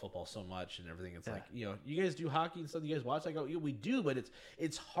talk about football so much and everything. It's like you guys do hockey and stuff. You guys watch. I go, yeah, we do, but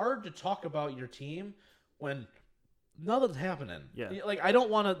it's hard to talk about your team when nothing's happening. Yeah. Like I don't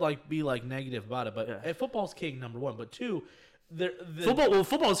want to like be like negative about it, but football's king, number one. But two,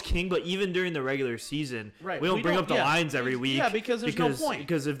 Football's king, but even during the regular season, Right. we don't bring up the lines every week. Yeah, because there's no point.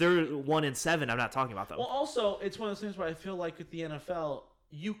 Because if they're 1-7, I'm not talking about them. Well, also, it's one of those things where I feel like with the NFL,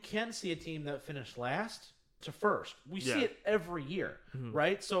 you can see a team that finished last to first. We see it every year,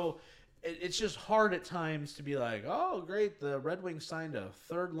 right? So it's just hard at times to be like, oh, great, the Red Wings signed a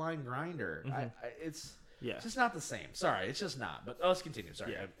third-line grinder. It's just not the same. Sorry, it's just not. But let's continue.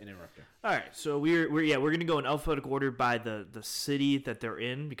 Sorry, I interrupted. All right, so we're gonna go in alphabetical order by the city that they're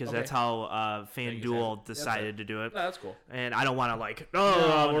in because that's how FanDuel decided to do it. No, that's cool. And I don't want to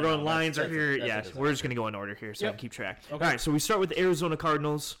we're going lines are here. That's We're just gonna go in order here so I can keep track. Okay. All right, so we start with the Arizona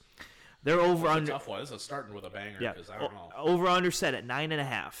Cardinals. They're over That's under. a tough one. This is starting with a banger Yeah, because I don't know. over under set at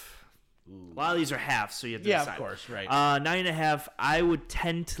 9.5. A lot of these are halves, so you have to decide. of course, right. 9.5. I would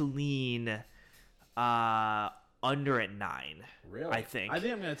tend to lean under at 9. Really? I think. I'm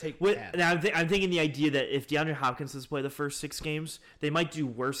going to take With, 10. now I'm thinking the idea that if DeAndre Hopkins does play the first 6 games, they might do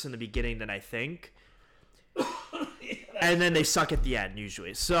worse in the beginning than I think. And then they suck at the end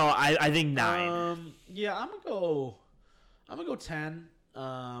usually. So I think 9. Yeah, I'm gonna go 10.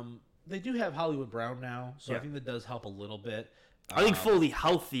 They do have Hollywood Brown now, so I think that does help a little bit. I think fully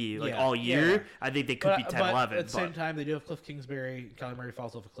healthy all year. yeah. I think they could be 10-11. At the same time, they do have Cliff Kingsbury. Kyler Murray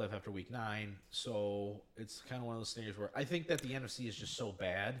falls off a cliff after week 9, so it's kind of one of those scenarios where I think that the NFC is just so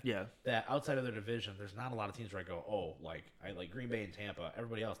bad that outside of their division, there's not a lot of teams where I go, oh, I like Green Bay and Tampa.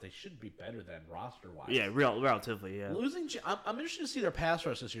 Everybody else, they should be better than roster-wise. Yeah, relatively, yeah. I'm interested to see their pass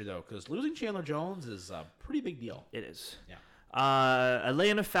rush this year, though, because losing Chandler Jones is a pretty big deal. It is. Yeah.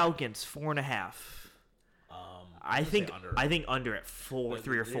 Atlanta Falcons 4.5. I think under at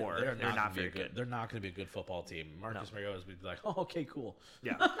 3 or 4. They're not very good. They're not going to be a good football team. Marcus Mariota would be like, oh, okay, cool.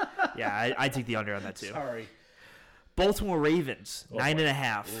 Yeah, I take the under on that too. Sorry. Baltimore Ravens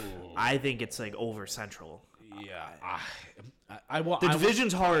 9.5. I think it's like over Central. Yeah, I want the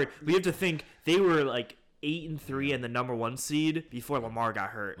division's hard. We have to think they were like 8-3 and the number 1 seed before Lamar got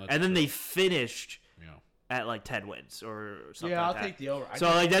hurt, and then they finished at like 10 wins or something. Yeah, like I'll take the over. So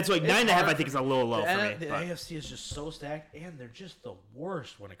like that's like 9.5. I think is a little low for me. The AFC is just so stacked, and they're just the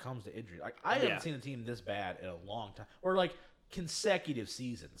worst when it comes to injury. Like I haven't seen a team this bad in a long time, or like consecutive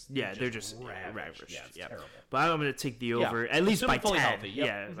seasons. They're just ravaged. Yeah, it's terrible. But I'm going to take the over at least by 10. Healthy,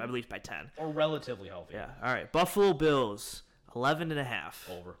 Yeah, at least by 10 or relatively healthy. Yeah. All right. Buffalo Bills 11.5.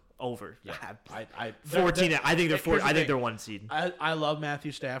 Over. Yeah. 14. I think they're 4. I think they're 1 seed. I love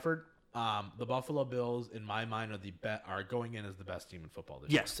Matthew Stafford. The Buffalo Bills, in my mind, are going in as the best team in football this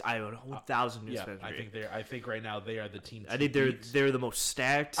year. Yes, I would 1,000%. Yeah, I think right now they are the team. I think they're the most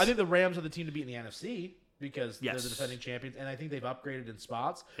stacked. I think the Rams are the team to beat in the NFC. because they're Yes. the defending champions, and I think they've upgraded in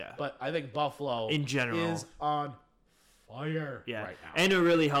spots. Yeah. But I think Buffalo In general. is on fire Yeah, right now. and it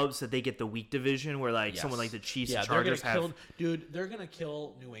really helps that they get the weak division where like Yes. someone like the Chiefs yeah, and they're gonna Chargers have. kill, dude. They're gonna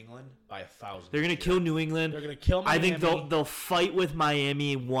kill New England by 1,000. They're gonna this kill year. New England. They're gonna kill I Miami. think they'll fight with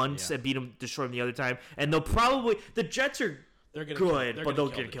Miami once Yeah. and beat them, destroy them the other time, and they'll probably the Jets are They're gonna good, they're but gonna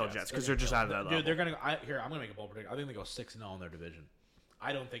they'll get killed Jets because They're they're just gonna out of that kill- level. Dude, they're gonna. I'm gonna make a bold prediction. I think they go 6-0 in their division.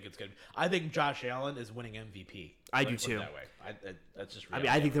 I don't think it's gonna. I think Josh Allen is winning MVP. I Let do me put it too. That way. That's just. I mean,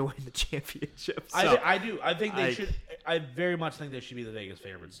 reality. I think they're winning the championship. So. I do. I think they I- should. I very much think they should be the Vegas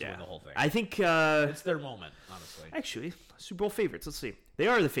favorites to win the whole thing. I think It's their moment, honestly. actually Super Bowl favorites. Let's see. They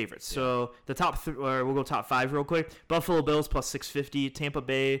are the favorites. So the top or we'll go top 5 real quick. Buffalo Bills plus 650. Tampa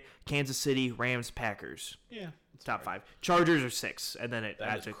Bay, Kansas City, Rams, Packers. Yeah. Top 5. Chargers are 6, and then it That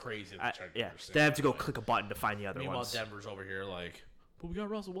adds is a- crazy. I- The Chargers yeah, are 6, they have to by go the way. click a button to find the other Meanwhile, ones. Denver's over here like, but we got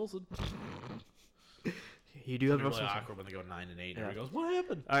Russell Wilson. You do have It's Russell really Wilson. awkward when they go 9-8. Yeah. And he goes, "What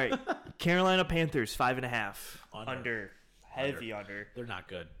happened?" All right, Carolina Panthers 5.5 Under. heavy under. They're not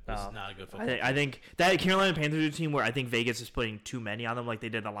good. This is not a good football. I think that Carolina Panthers are a team where I think Vegas is putting too many on them, like they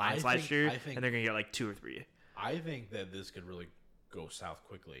did the Lions last year, I think- and they're gonna get like 2 or 3. I think that this could really go south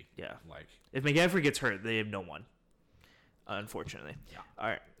quickly. Yeah. Like, If McCaffrey gets hurt, they have no one. Unfortunately. Yeah. All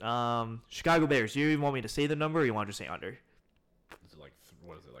right. Chicago Bears. Do you even want me to say the number, or you want to just say under? is it like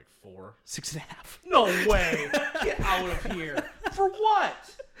what is it like 4? 6.5. No way! Get out of here! For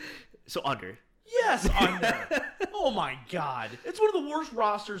what? So under. Yes, under. Oh my God! It's one of the worst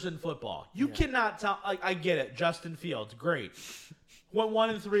rosters in football. You cannot tell. Like, I get it. Justin Fields, great. Went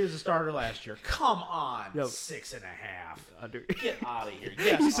 1-3 as a starter last year. Come on, Yo. 6.5. Under. Get out of here.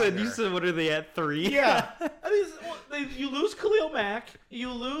 Yes, you said under. what are they at 3? Yeah. I mean, you lose Khalil Mack,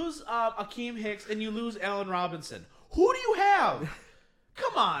 you lose Akeem Hicks, and you lose Allen Robinson. Who do you have?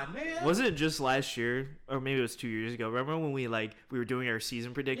 Come on, man. Wasn't it just last year, or maybe it was 2 years ago? Remember when we were doing our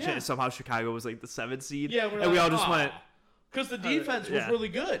season prediction, Yeah. and somehow Chicago was like the 7th seed? Yeah, and we all just went. because the defense was yeah. really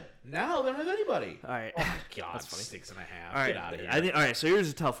good. Now they don't have anybody. All right. Oh my God, That's funny. 6.5. All right. Get out of here. All right. So here's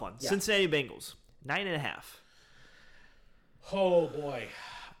a tough one. Yeah. Cincinnati Bengals 9.5. Oh boy.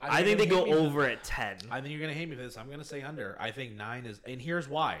 I think they you're go gonna hate me over at 10. I think you're gonna hate me for this. I'm gonna say under. I think 9 is, and here's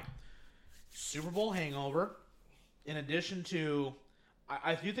why. Super Bowl hangover. In addition to,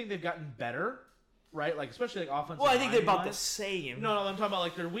 I do think they've gotten better, right? Like especially like offensive. Well, I think they're about line-wise. the same. No, I'm talking about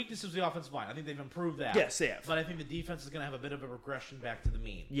like their weaknesses with the offensive line. I think they've improved that. Yes, they have. But I think the defense is going to have a bit of a regression back to the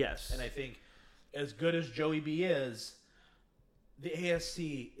mean. Yes. And I think as good as Joey B is, the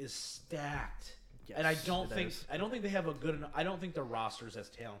AFC is stacked. Yes, and I don't it think is. they have a good enough. I don't think their roster is as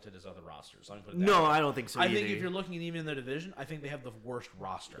talented as other rosters. Let me put it that No, way. I don't think so I either. think if you're looking at even in their division, I think they have the worst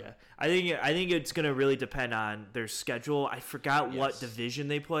roster. Yeah, I think it's gonna really depend on their schedule. I forgot what Yes. division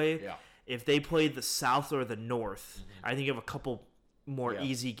they play. Yeah. If they play the South or the North, I think you have a couple more Yeah.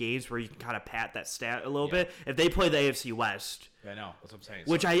 easy games where you can kind of pat that stat a little Yeah. bit. If they play the AFC West, I know. That's what I'm saying.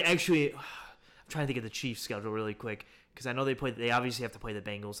 which I actually, I'm trying to think of the Chiefs' schedule really quick because I know they obviously have to play the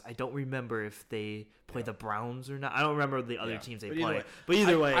Bengals. I don't remember if they play the Browns or not. I don't remember the other teams they But either play. way, But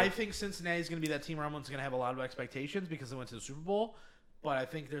either way, I think Cincinnati's going to be that team where everyone's going to have a lot of expectations because they went to the Super Bowl. But I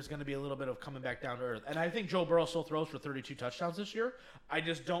think there's going to be a little bit of coming back down to earth. And I think Joe Burrow still throws for 32 touchdowns this year. I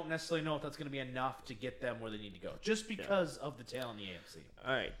just don't necessarily know if that's going to be enough to get them where they need to go, just because of the talent in the AFC.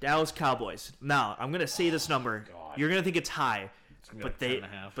 all right, Dallas Cowboys. Now I'm gonna say this number. God. You're gonna think it's high, gonna be but like they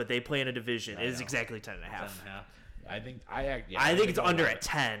 10.5. they play in a division. It is know. exactly 10.5. 10.5. I think I think it's they go under 11. at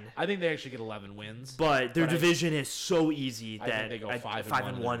 10. I think they actually get 11 wins. But their I- division is so easy I that think they go 5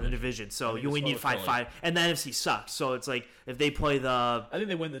 and 1 in the division. So think you it's only need so 5-5, and the NFC sucks. So it's like if they play the I think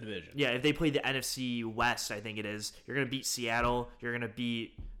they win the division. if they play the NFC West, I think it is. You're gonna beat Seattle. You're gonna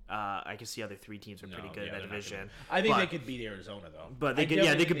beat. I guess the other 3 teams are pretty good in that they're not division. gonna- I think But- they could beat Arizona though. But they I could-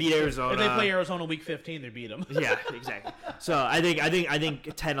 definitely they think could beat Arizona. If they play Arizona week 15, they beat them. Yeah, exactly. So I think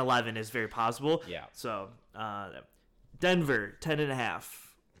 10-11 is very possible. Yeah. So Denver 10.5.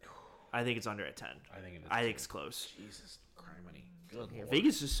 I think it's under at 10. I think it is. I think it's close. Jesus criminy. Good Lord.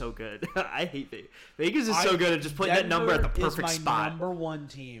 Vegas is so good. I hate Vegas. Vegas is so good at just putting that number at the Denver perfect is my spot. number one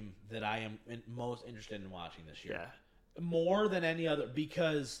team that I am most interested in watching this year. Yeah. More than any other,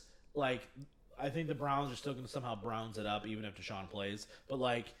 because like I think the Browns are still going to somehow Browns it up even if Deshaun plays. But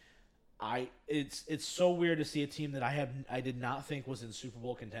like it's so weird to see a team that I did not think was in Super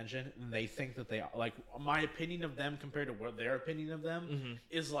Bowl contention, and they think that they are. Like my opinion of them compared to what their opinion of them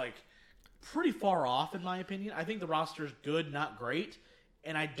is like pretty far off in my opinion. I think the roster is good, not great,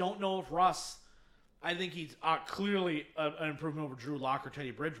 and I don't know if Russ. I think he's clearly an improvement over Drew Lock or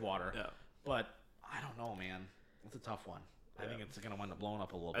Teddy Bridgewater. Yeah. But I don't know, man. It's a tough one. I think it's going to wind up blowing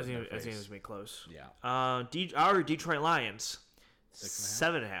up a little I bit. think in their it's face. going to be close. Yeah. Our Detroit Lions,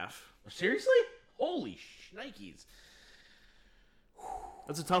 6.5? 7.5. Seriously? Holy shnikes.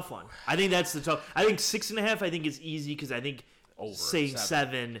 That's a tough one. I think that's the tough. I think 6.5. I think is easy because I think Over saying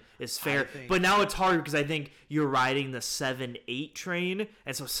 7 is fair. think- But now it's hard because I think you're riding the 7-8 train,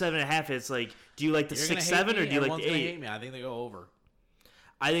 and so 7.5 is like, do you like the You're gonna 6-7 hate or me. do you like Everyone's the gonna 8? hate me. I think they go over.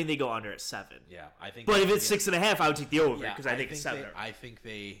 I think they go under at 7. Yeah, I think. But they if can it's get- 6.5, I would take the over Yeah, because I think it's 7. I think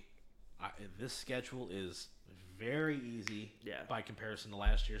this schedule is very easy. Yeah. By comparison to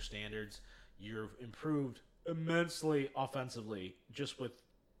last year's standards, you've improved immensely offensively just with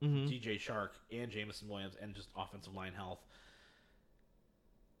DJ Shark and Jameson Williams and just offensive line health.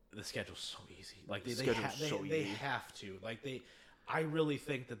 The schedule's so easy. Like they have to. Like I really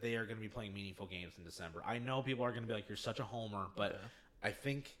think that they are going to be playing meaningful games in December. I know people are going to be like, "You're such a homer," but I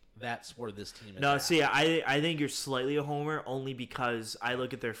think that's where this team is. No, at. see, I think you're slightly a homer only because I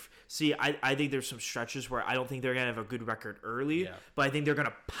look at their. See, I think there's some stretches where I don't think they're gonna have a good record early, but I think they're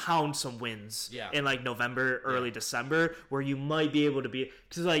gonna pound some wins in like November, early December, where you might be able to be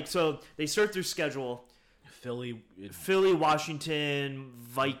because so they start their schedule. Philly, Washington,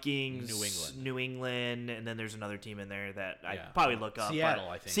 Vikings, New England, and then there's another team in there that I probably look up. Seattle,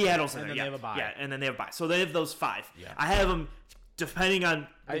 I think. Seattle's in and there. then they have a bye. Yeah, and then they have a bye. So they have those 5. Yeah. I have them depending on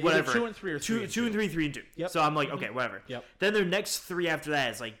whatever. 2 and 3 or 3 2 and 3, 3 and 2. Yep. So I'm like, okay, whatever. Yep. Then their next 3 after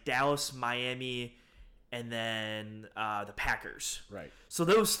that is like Dallas, Miami, and then the Packers. Right. So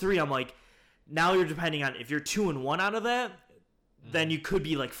those 3, I'm like, now you're depending on if you're 2 and 1 out of that. Then you could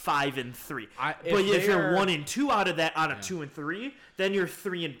be like 5 and 3. But if you're 1 and 2 out of that on a 2 and 3, then you're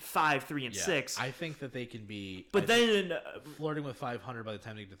 3 and 5, 3 and 6. I think that they can be. But then flirting with 500 by the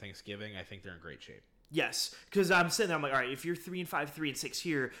time they get to Thanksgiving, I think they're in great shape. yes, because I'm sitting there, I'm like, all right, if you're 3 and 5, 3 and 6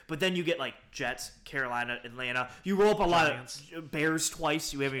 here, but then you get like Jets, Carolina, Atlanta, you roll up a Giants. lot of Bears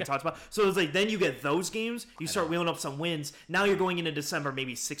twice. You haven't even talked about. So it's like then you get those games, you start wheeling up some wins. Now you're going into December,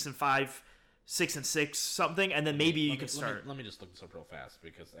 maybe 6 and 5. 6 and 6 something, and then maybe you can start. Let me just look this up real fast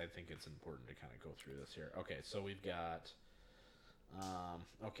because I think it's important to kind of go through this here. Okay, so we've got.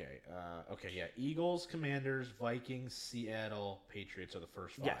 Eagles, Commanders, Vikings, Seattle, Patriots are the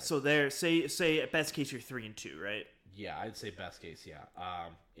first 5. Yeah, so there. Say at best case you're 3 and 2, right? Yeah, I'd say best case. Yeah.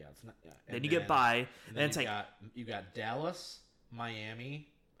 It's not. Yeah. Then you get bye, and then it's like you got Dallas, Miami,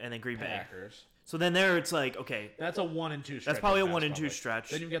 and then Green Bay. Packers. So then there it's like, okay, That's a 1 and 2 stretch. that's probably a of 1 and 2 basketball.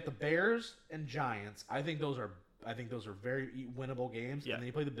 stretch. Then you get the Bears and Giants. I think those are very winnable games. Yeah. And then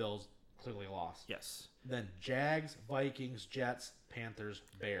you play the Bills, clearly a loss. Yes. Then Jags, Vikings, Jets, Panthers,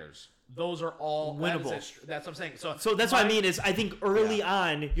 Bears. Those are all Winnable. That's what I'm saying. So that's what I mean is I think early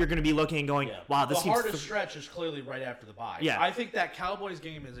on you're going to be looking and going, wow, this the seems hardest stretch is clearly right after the bye. Yeah. I think that Cowboys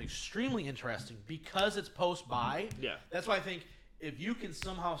game is extremely interesting because it's post bye. Yeah. That's why I think if you can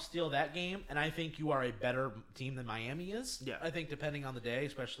somehow steal that game, and I think you are a better team than Miami is. Yeah. I think depending on the day,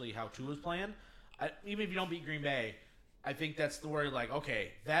 especially how Tua's playing, even if you don't beat Green Bay, I think that's the where like,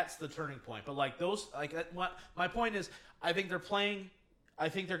 okay, that's the turning point. But like those, my point is, I think they're playing. I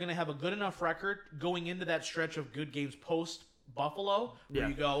think they're going to have a good enough record going into that stretch of good games post Buffalo, where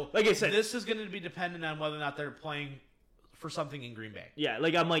you go, like I said, this is going to be dependent on whether or not they're playing for something in Green Bay. Yeah,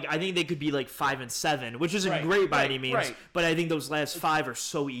 I think they could be like 5 and 7, which isn't great by any means. But I think those last 5 are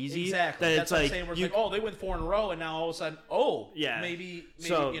so easy exactly. that That's it's what I'm like, saying. Where it's like, they win 4 in a row, and now all of a sudden, maybe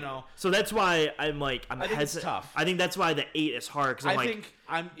so, you know. So that's why I'm I think hesitant. it's tough. I think that's why the 8 is hard because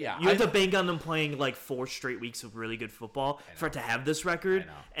you have to bank on them playing like 4 straight weeks of really good football for it to have this record.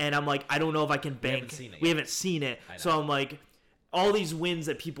 And I'm like, I don't know if I can bank. We haven't seen it. So I'm like, all these wins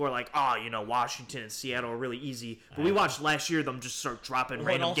that people are like, Washington and Seattle are really easy. But we watched last year them just start dropping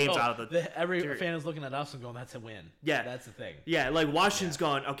random games out of the. Every fan is looking at us and going, "That's a win." Yeah, that's the thing. Yeah, like Washington's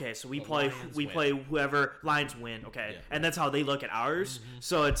going, okay, so we play whoever, Lions win, okay, and that's how they look at ours. Mm-hmm.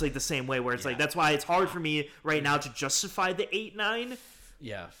 So it's like the same way where it's like that's why it's hard for me right now to justify the 8-9.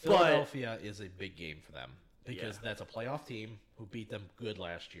 Yeah, Philadelphia is a big game for them. Because that's a playoff team who beat them good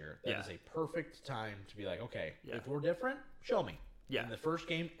last year. That is a perfect time to be like, okay, if we're different, show me. Yeah. And the first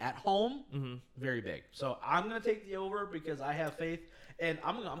game at home, very big. So I'm going to take the over because I have faith. And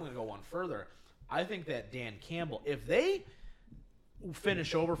I'm going to go one further. I think that Dan Campbell, if they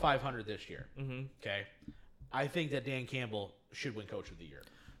finish over 500 this year, okay, I think that Dan Campbell should win Coach of the Year.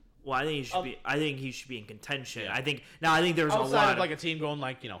 Well, I think he should be. I think he should be in contention. Yeah. I think there's outside a lot of like a team going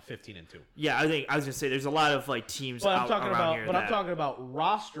 15 and 2. Yeah, I was gonna say there's a lot of like teams. But I'm talking about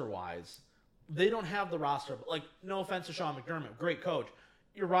roster wise, they don't have the roster. Like, no offense to Sean McDermott, great coach.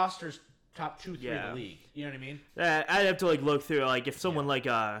 Your roster's top 2-3 in the league. You know what I mean? I'd have to look through if someone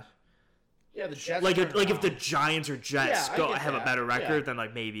Yeah, the Jets. Like turn if the around. Giants or Jets Yeah, I go get have a that. better record, Yeah. then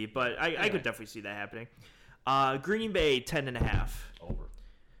like maybe. But I Yeah. could definitely see that happening. Green Bay 10.5 over.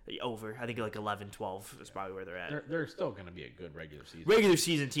 over. I think like 11-12 is probably where they're at. They're still going to be a good regular season. Regular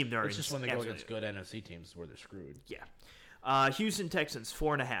season team, they're It's just when they go absolutely- against good NFC teams where they're screwed. Yeah. Houston Texans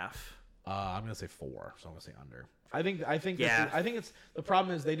 4.5. I'm gonna say 4, so I'm gonna say under. I think Yeah. I think it's the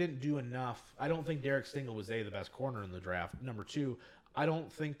problem is they didn't do enough. I don't think Derek Stingle was the best corner in the draft. Number 2, I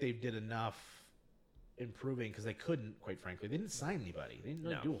don't think they did enough improving because they couldn't. Quite frankly, they didn't sign anybody. They didn't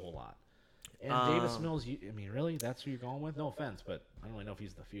really No. do a whole lot. And Davis Mills, I mean, really, that's who you're going with? No offense, but I don't really know if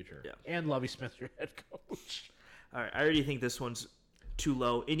he's the future. Yeah. And Lovie Smith, your head coach. All right, I already think this one's too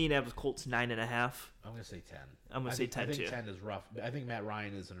low. Indianapolis Colts 9.5. I'm gonna say 10. I'm gonna say 10 I think too. 10 is rough. I think Matt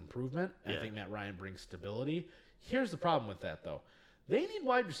Ryan is an improvement. Yeah. I think Matt Ryan brings stability. Here's the problem with that though. They need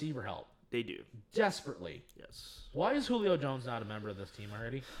wide receiver help They do. desperately. Yes. Why is Julio Jones not a member of this team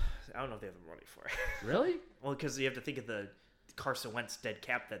already? I don't know if they have the money for it. Really? Well, because you have to think of the Carson Wentz dead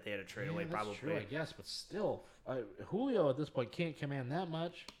cap that they had to trade away, that's probably. true, I guess, but still, Julio at this point can't command that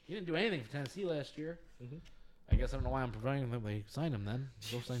much. He didn't do anything for Tennessee last year. Mm-hmm. I guess I don't know why I'm providing them. They signed him then.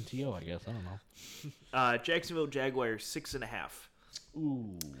 Go sign T.O., I guess. I don't know. Jacksonville Jaguars 6.5.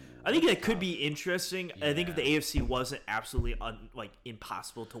 Ooh. I think that could be interesting. I think if the Yeah. AFC wasn't absolutely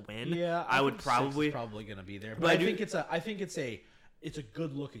impossible to win, Yeah, I would think 6 probably. is probably going to be there. But But I I do- think it's a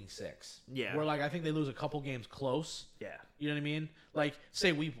good looking 6. Yeah. Where like I think they lose a couple games close. Yeah. You know what I mean? Like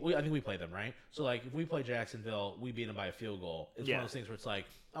say we I think we play them, right? So like if we play Jacksonville, we beat them by a field goal. It's Yeah. one of those things where it's like,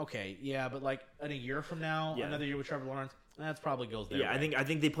 okay, yeah, but like in a year from now, Yeah. another year with Trevor Lawrence, that's probably goes there. Yeah, I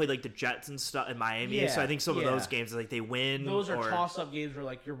think they played like the Jets and stuff in Miami. So I Yeah, think some of those yeah. games like they win. those are or, toss up games where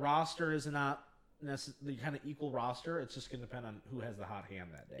like your roster is not necessarily kind of equal roster. It's just gonna depend on who has the hot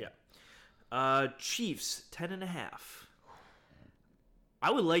hand that day. Yeah. Chiefs 10.5. I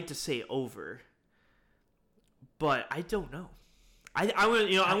would like to say over, but I don't know. I'm gonna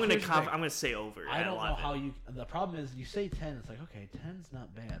Here's the thing. I'm gonna say over. I at don't know 11. how you. The problem is, you say 10. It's like, okay, 10's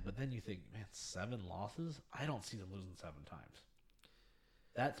not bad, but then you think, man, 7 losses. I don't see them losing 7 times.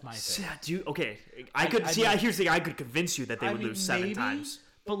 That's my thing. Yeah, dude. Okay, I could see. mean- Here's the thing. I could convince you that they I would mean, lose 7 maybe, times.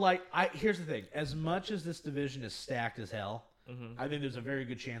 But like, here's the thing: as much as this division is stacked as hell, Mm-hmm. I think there's a very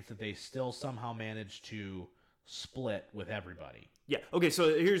good chance that they still somehow manage to split with everybody. Yeah. Okay. So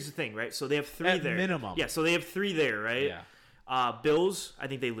here's the thing, right? So they have 3 At there. minimum. Yeah. So they have 3 there, right? Yeah, Bills. I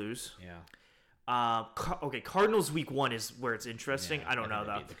think they lose. yeah. Okay. Cardinals week 1 is where it's interesting. Yeah, I don't I know think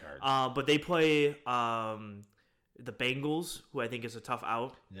they though. beat the Cards. But they play the Bengals, who I think is a tough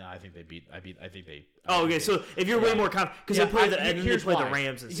out. No, I think they beat. I think they. Oh, okay. So if you're way more confident, because Yeah, they play and then they here's play the why.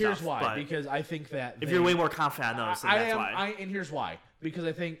 Rams and Here's stuff. why, but because I think that if you're way more confident on those, then that's why. And here's why. Because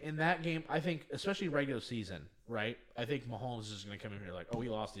I think in that game, I think especially regular season, right? I think Mahomes is just going to come in here like, oh, we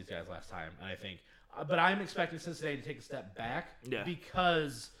lost these guys last time, and I think, but I'm expecting Cincinnati to take a step back Yeah.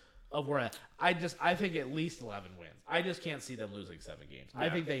 because of where I think at least 11 wins. I just can't see them losing 7 games. I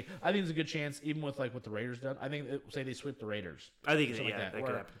Yeah. think there's a good chance, even with like what the Raiders done. I think say they sweep the Raiders. I think something that where-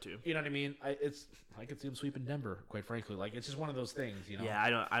 could happen too. You know what I mean? I could see them sweeping Denver. Quite frankly, like it's just one of those things. You know?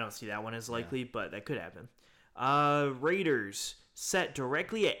 Yeah, I don't see that one as likely, but that could happen. Raiders set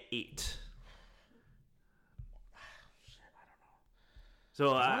directly at 8. So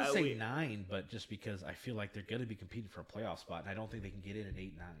I want to say 9, but just because I feel like they're going to be competing for a playoff spot, and I don't think they can get in at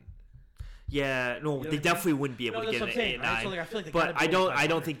 8-9. yeah, no, what I they mean? definitely wouldn't be No, able to that's get what an I'm saying, 8 right? 9. So, like, I feel like they but gotta be over I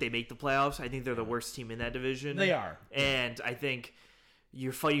don't 500. think they make the playoffs. I think they're the worst team in that division. They are. And I think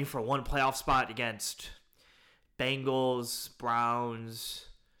you're fighting for one playoff spot against Bengals, Browns,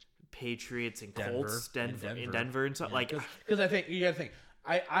 Patriots, and Colts, in Denver and stuff. Yeah, like, because I think you got to think.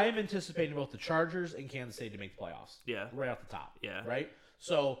 I am anticipating both the Chargers and Kansas City to make the playoffs. Yeah. right off the top. Yeah. right.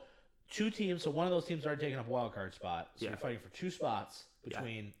 So 2 teams. So one of those teams are taking up a wild card spot. So Yeah. you're fighting for 2 spots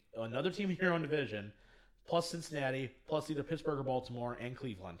between another team in your own division, plus Cincinnati, plus either Pittsburgh or Baltimore and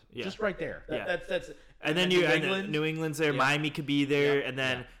Cleveland. Yeah. Just right there. That's. and then New England's there, Yeah. Miami could be there, Yeah. and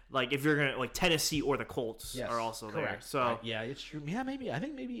then Yeah. like if you're gonna like Tennessee or the Colts Yes, are also there. correct. So yeah, it's true. Yeah, maybe. I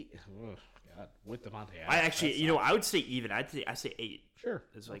think maybe. Ugh, God, with Devontae Adams, I actually, that sucks. I would say even. I say 8 Sure.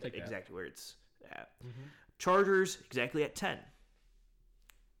 is I'll like take that. exactly where it's at. Chargers exactly at 10.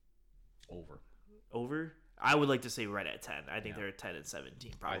 Over. Over. I would like to say right at 10. I think Yeah. they're a 10 and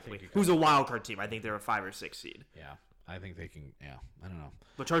 17 I probably. think you Who's a wild card team? I think they're a 5 or 6 seed. Yeah, I think they can. Yeah, I don't know.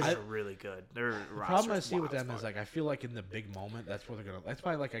 But Chargers I- are really good. Their The problem I roster's see with wild as them is fuck. like I feel like in the big moment, that's where they're gonna. That's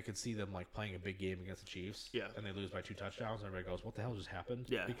why like I could see them like playing a big game against the Chiefs. Yeah. And they lose by 2 touchdowns, and everybody goes, "What the hell just happened?"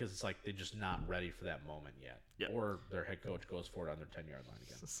 Yeah. Because it's like they're just not ready for that moment yet. Yeah. Or their head coach goes for it on their 10-yard line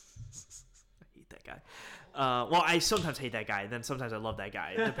again. I hate hate that guy. Well, I sometimes hate that guy. Then sometimes I love that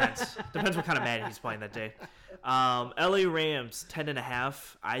guy. It depends what kind of Madden he's playing that day. LA Rams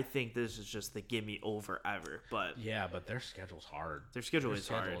 10.5. I think this is just the gimme over ever. But Yeah, but their schedule's hard. their schedule Their is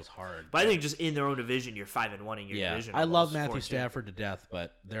schedule hard. is hard. But I think just in their own division, you're 5-1 in your division. I love almost, Matthew 4-2. Stafford to death,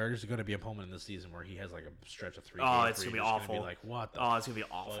 but there's going to be a moment in this season where he has like a stretch of 3 Oh, games it's where gonna be you're just awful. Gonna be like, what the Oh, it's gonna be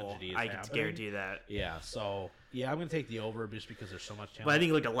awful. fudge is I can happening? guarantee that. Yeah, so I'm going to take the over just because there's so much talent. But I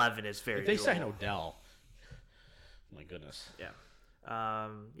think like 11 is very. if they doable. sign Odell, my goodness, Yeah.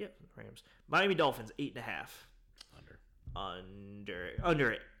 Rams. Miami Dolphins 8.5.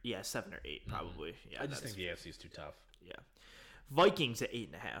 Under it. Yeah, 7 or 8 probably. Yeah. I just that's- think the AFC is too tough. Yeah. Vikings at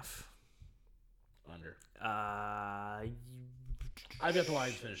 8.5. Under. Uh. I bet the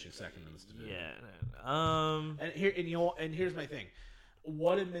Lions finishing second in this division. Yeah. And here's my thing: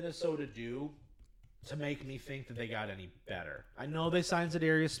 what did Minnesota do to make me think that they got any better? I know they signed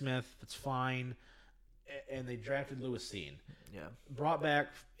Zadarius Smith. That's fine, and they drafted Lewis Cine. Yeah. Brought back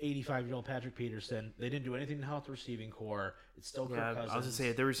 85-year-old Patrick Peterson. They didn't do anything to help the receiving core. It's still Kirk Yeah. Cousins. I was gonna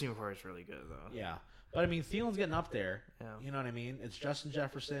say their receiving core is really good though. Yeah, but I mean Thielen's getting up there. Yeah. You know what I mean? It's Justin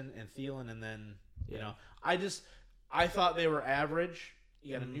Jefferson and Thielen, and then you Yeah. know I thought they were average.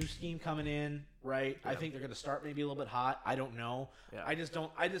 You got a new scheme coming in, right? I think they're going to start maybe a little bit hot. I don't know. Yeah. I just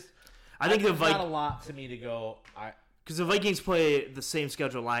don't. I think the there's not a lot to me to go. Because the Vikings play the same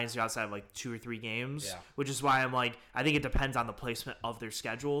schedule Lions do outside of like 2 or 3 games, Yeah. which is why I'm like, I think it depends on the placement of their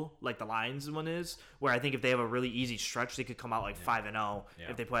schedule, like the Lions one is, where I think if they have a really easy stretch, they could come out like 5-0 Yeah.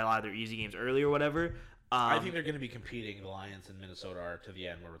 if they play a lot of their easy games early or whatever. I think they're going to be competing. The Lions and Minnesota are to the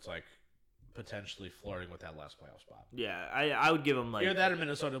end, where it's like potentially flirting with that last playoff spot. Yeah, I would give them like Either that or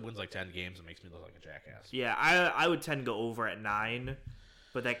Minnesota wins like 10 games and makes me look like a jackass. yeah, I would tend to go over at 9,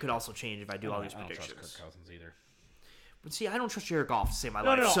 but that could also change if I do all these I don't trust predictions. Kirk Cousins either. But see, I don't trust Jared Goff to save my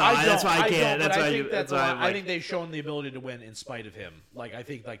No, life, so I don't. that's why I can't. don't, That's but why I think that's why I'm I like, think they've shown the ability to win in spite of him. Like I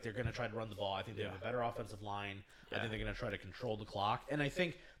think like they're going to try to run the ball. I think they have a better offensive line. I think they're going to try to control the clock, and I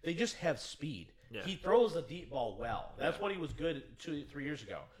think they just have speed. Yeah. He throws the deep ball well. That's what he was good at 2-3 years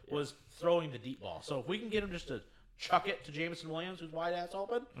ago. Was throwing the deep ball. So if we can get him just to chuck it to Jameson Williams, who's wide ass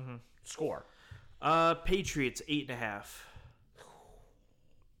open, score. Patriots 8.5.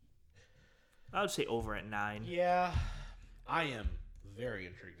 I would say over at 9. Yeah, I am very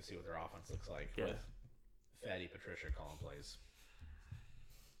intrigued to see what their offense looks like Yeah. with Fatty Patricia calling plays.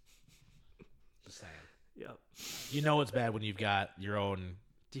 Just saying. Yep. You know it's bad when you've got your own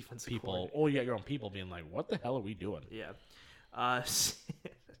Defensive people. coordinator. Oh, you got your own people being like, "What the hell are we doing?" Yeah.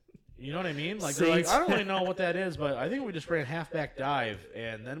 You know what I mean? Like, they're like, Saints. I don't really know what that is, but I think we just ran halfback dive,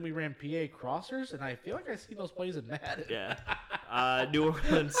 and then we ran PA crossers, and I feel like I see those plays in Madden. Yeah. New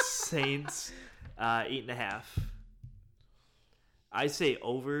Orleans Saints 8.5. I say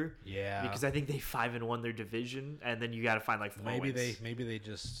over. Yeah. Because I think they 5-1 their division, and then you got to find like 4 maybe wins. they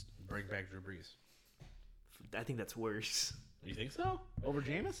just bring back Drew Brees. I think that's worse. You think so? Over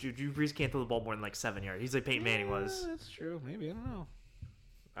Jameis? Drew Brees can't throw the ball more than like 7 yards. He's like Peyton Manning was. That's true. Maybe I don't know.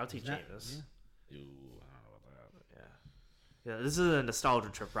 I'll take Not- Jameis. Yeah. Ooh, I don't know about that. Yeah, this is a nostalgia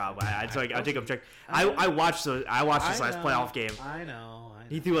trip, Rob. I take him check. I watched this last playoff game. I know.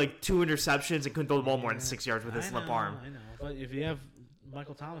 He threw like 2 interceptions and couldn't throw the ball more than 6 yards with his slip arm. I know. But if you have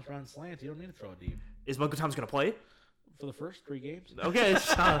Michael Thomas running slant, you don't need to throw it deep. Is Michael Thomas gonna play? For the first 3 games? Okay.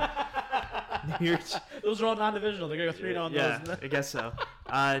 New York. Those are all non-divisional. They're going to go 3-0 on Yeah, those. I guess so.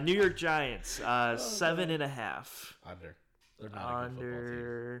 New York Giants 7.5. Under. They're not a good football team.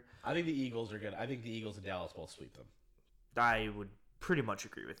 Under. I think the Eagles are good. I think the Eagles and Dallas both sweep them. I would pretty much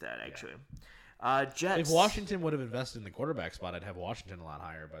agree with that, actually. Jets. If Washington would have invested in the quarterback spot, I'd have Washington a lot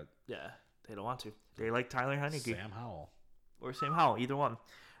higher, but Yeah, they don't want to. They like Tyler Heineke Sam Howell. or Sam Howell, either one.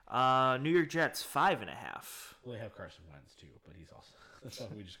 New York Jets 5.5. Well, they have Carson Wentz, too, but he's also... That's why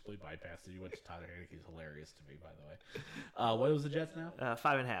we just completely bypassed it. You went to Tyler Heineke. He's hilarious to me, by the way. What was the Jets now?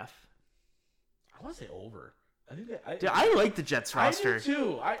 5.5. I want to say over. I think that... Dude, I like the Jets roster. I do,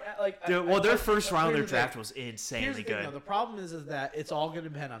 too. Dude, well, their I- first round, their here's the draft thing. was Here's insanely the thing, good. though. The problem is that it's all going to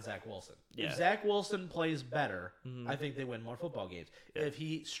depend on Zach Wilson. Yeah. If Zach Wilson plays better, I think they win more football games. If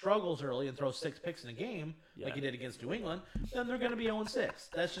he struggles early and throws 6 picks in a game, like Yeah. he did against New England, then they're going to be 0-6.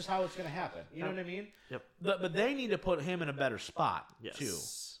 That's just how it's going to happen. You know what I mean? Yep. But they need to put him in a better spot, Yes. too.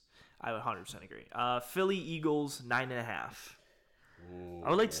 I would 100% agree. Philly Eagles 9.5. I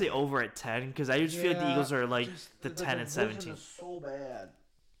would like to say over at 10 because I just feel like the Eagles are like the 10 and 17. Is so bad.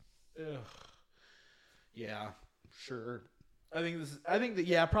 Ugh. Yeah, sure. I think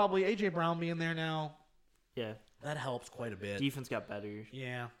that probably AJ Brown being there now, Yeah. that helps quite a bit. Defense got better.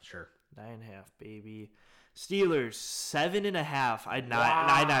 Yeah, sure. 9.5, baby. Steelers 7.5. I'd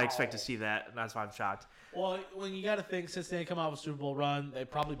not expect to see that. That's why I'm shocked. Well, when you got to think, since they come out with a Super Bowl run,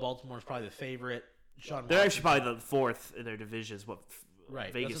 Baltimore's probably the favorite. They're actually probably the fourth in their divisions.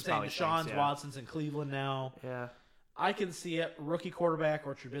 Right. Vegas That's what I'm saying. probably thinks, Watson's in Cleveland now. Yeah. I can see it. Rookie quarterback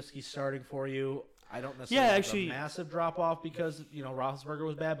or Trubisky starting for you. I don't necessarily have a massive drop off because Roethlisberger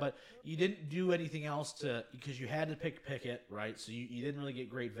was bad, but you didn't do anything else because you had to pick Pickett, right? So you didn't really get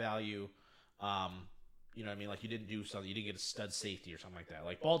great value. You know what I mean? Like you didn't do something. You didn't get a stud safety or something like that.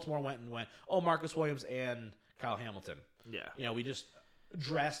 Like Baltimore went, Marcus Williams and Kyle Hamilton. Yeah. We just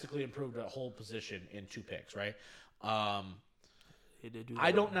drastically improved a whole position in 2 picks, right? He did do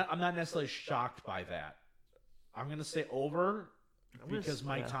that. I'm not necessarily shocked by that. I'm gonna say over because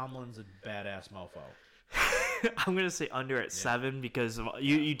Mike Tomlin's a badass mofo. I'm gonna say under at 7 because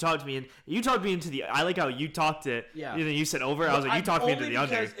you talked me into the. I like how you talked it. Yeah. You said over. I was like, you talked me into the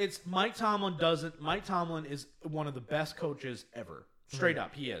under. Because it's Mike Tomlin Mike Tomlin is one of the best coaches ever. Straight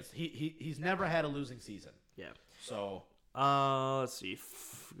up, he is. He's never had a losing season. Yeah. So. Let's see.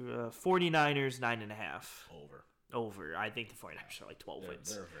 49ers 9.5. Over. I think the 49ers are like 12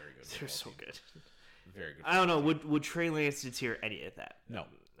 wins. They're very good. They're so good. Very good. I don't know. Would Trey Lance deter any of that? No.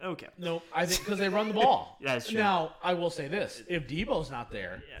 Okay. No, I think because they run the ball. That's true. Now, I will say this. If Debo's not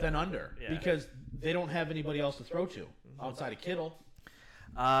there, then under. Yeah. Because they don't have anybody else to throw to outside of Kittle.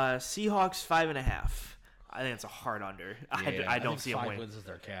 Seahawks 5.5. I think it's a hard under. I don't see them winning. 5 wins is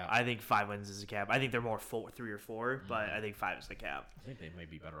their cap. I think 5 wins is a cap. I think they're more 3 or 4, but I think 5 is the cap. I think they may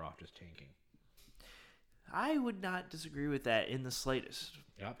be better off just tanking. I would not disagree with that in the slightest.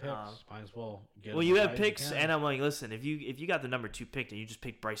 Got picks. Might as well get. Well, you have picks, and I'm like, listen, if you got the number 2 pick and you just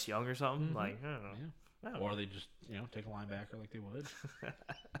picked Bryce Young or something, like I don't know. Yeah. Or they just take a linebacker like they would.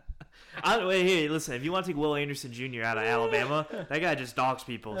 Wait, hey, listen, if you want to take Will Anderson Jr. out of Alabama, that guy just dogs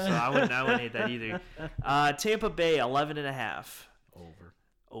people, so I wouldn't hate that either. Tampa Bay 11.5. Over.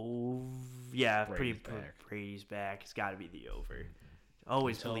 Oh yeah, Brady's back. Brady's back. It's got to be the over.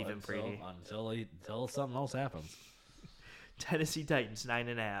 Always believe in Brady until something else happens. Tennessee Titans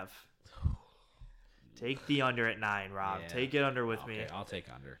 9.5. Take the under at 9, Rob. Yeah. Take it under with me. I'll take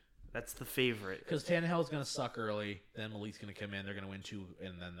under. That's the favorite. Because Tannehill's going to suck early, then Malik's going to come in, they're going to win 2,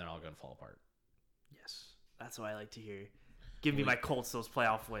 and then they're all going to fall apart. Yes. That's what I like to hear. Give me my Colts those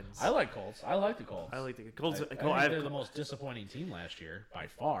playoff wins. I like Colts. I like the Colts. I like the Colts. I think they're the most disappointing team last year, by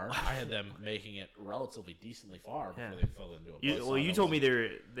far. I had them making it relatively decently far before they fell into a buzzsaw. You told me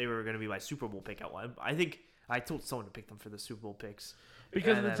they were going to be my Super Bowl pick at one. I think I told someone to pick them for the Super Bowl picks.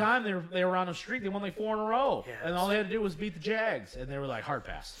 Because at the time they were on a streak, they won like 4 in a row, yeah, and all they had to do was beat the Jags, and they were like hard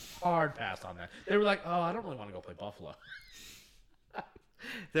pass on that. They were like, I don't really want to go play Buffalo.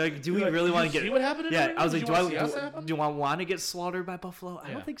 They're like, do we really want to get? See what happened? I was like, do I want to get slaughtered by Buffalo?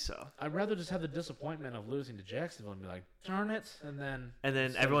 I don't think so. I'd rather just have the disappointment of losing to Jacksonville and be like, darn it, and then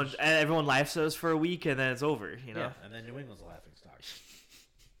everyone laughs at us for a week, and then it's over. Yeah, and then New England's a laughing stock.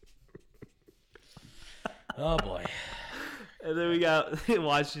 Oh boy. And then we got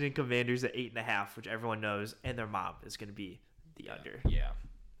Washington Commanders at 8.5, which everyone knows, and their mom is going to be the under. Yeah,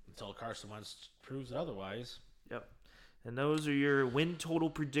 until Carson Wentz proves otherwise. Yep. And those are your win total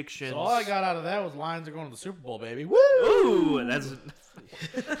predictions. So all I got out of that was Lions are going to the Super Bowl, baby. Woo! Ooh, that's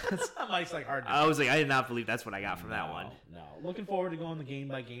Mike's like hard. I was like, I did not believe that's what I got from that one. No, looking forward to going the game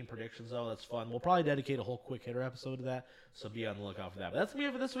by game predictions though. That's fun. We'll probably dedicate a whole quick hitter episode to that, so be on the lookout for that. But that's gonna be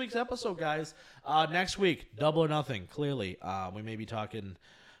it for this week's episode, guys. Next week, Double or Nothing. Clearly, we may be talking.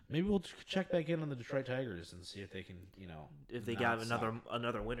 Maybe we'll check back in on the Detroit Tigers and see if they can, if they got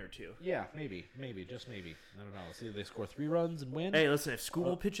another win or two. Yeah, maybe, just maybe. I don't know. Let's see if they score 3 runs and win. Hey, listen, if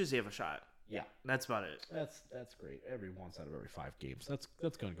School pitches, they have a shot. Yeah, that's about it. That's great. Every once out of every 5 games.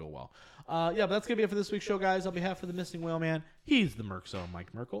 That's going to go well. But that's going to be it for this week's show, guys. On behalf of the Missing Whale Man, he's the Merc Zone,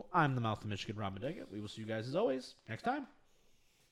 Mike Merkel. I'm the Mouth of Michigan, Rob Medega. We will see you guys as always next time.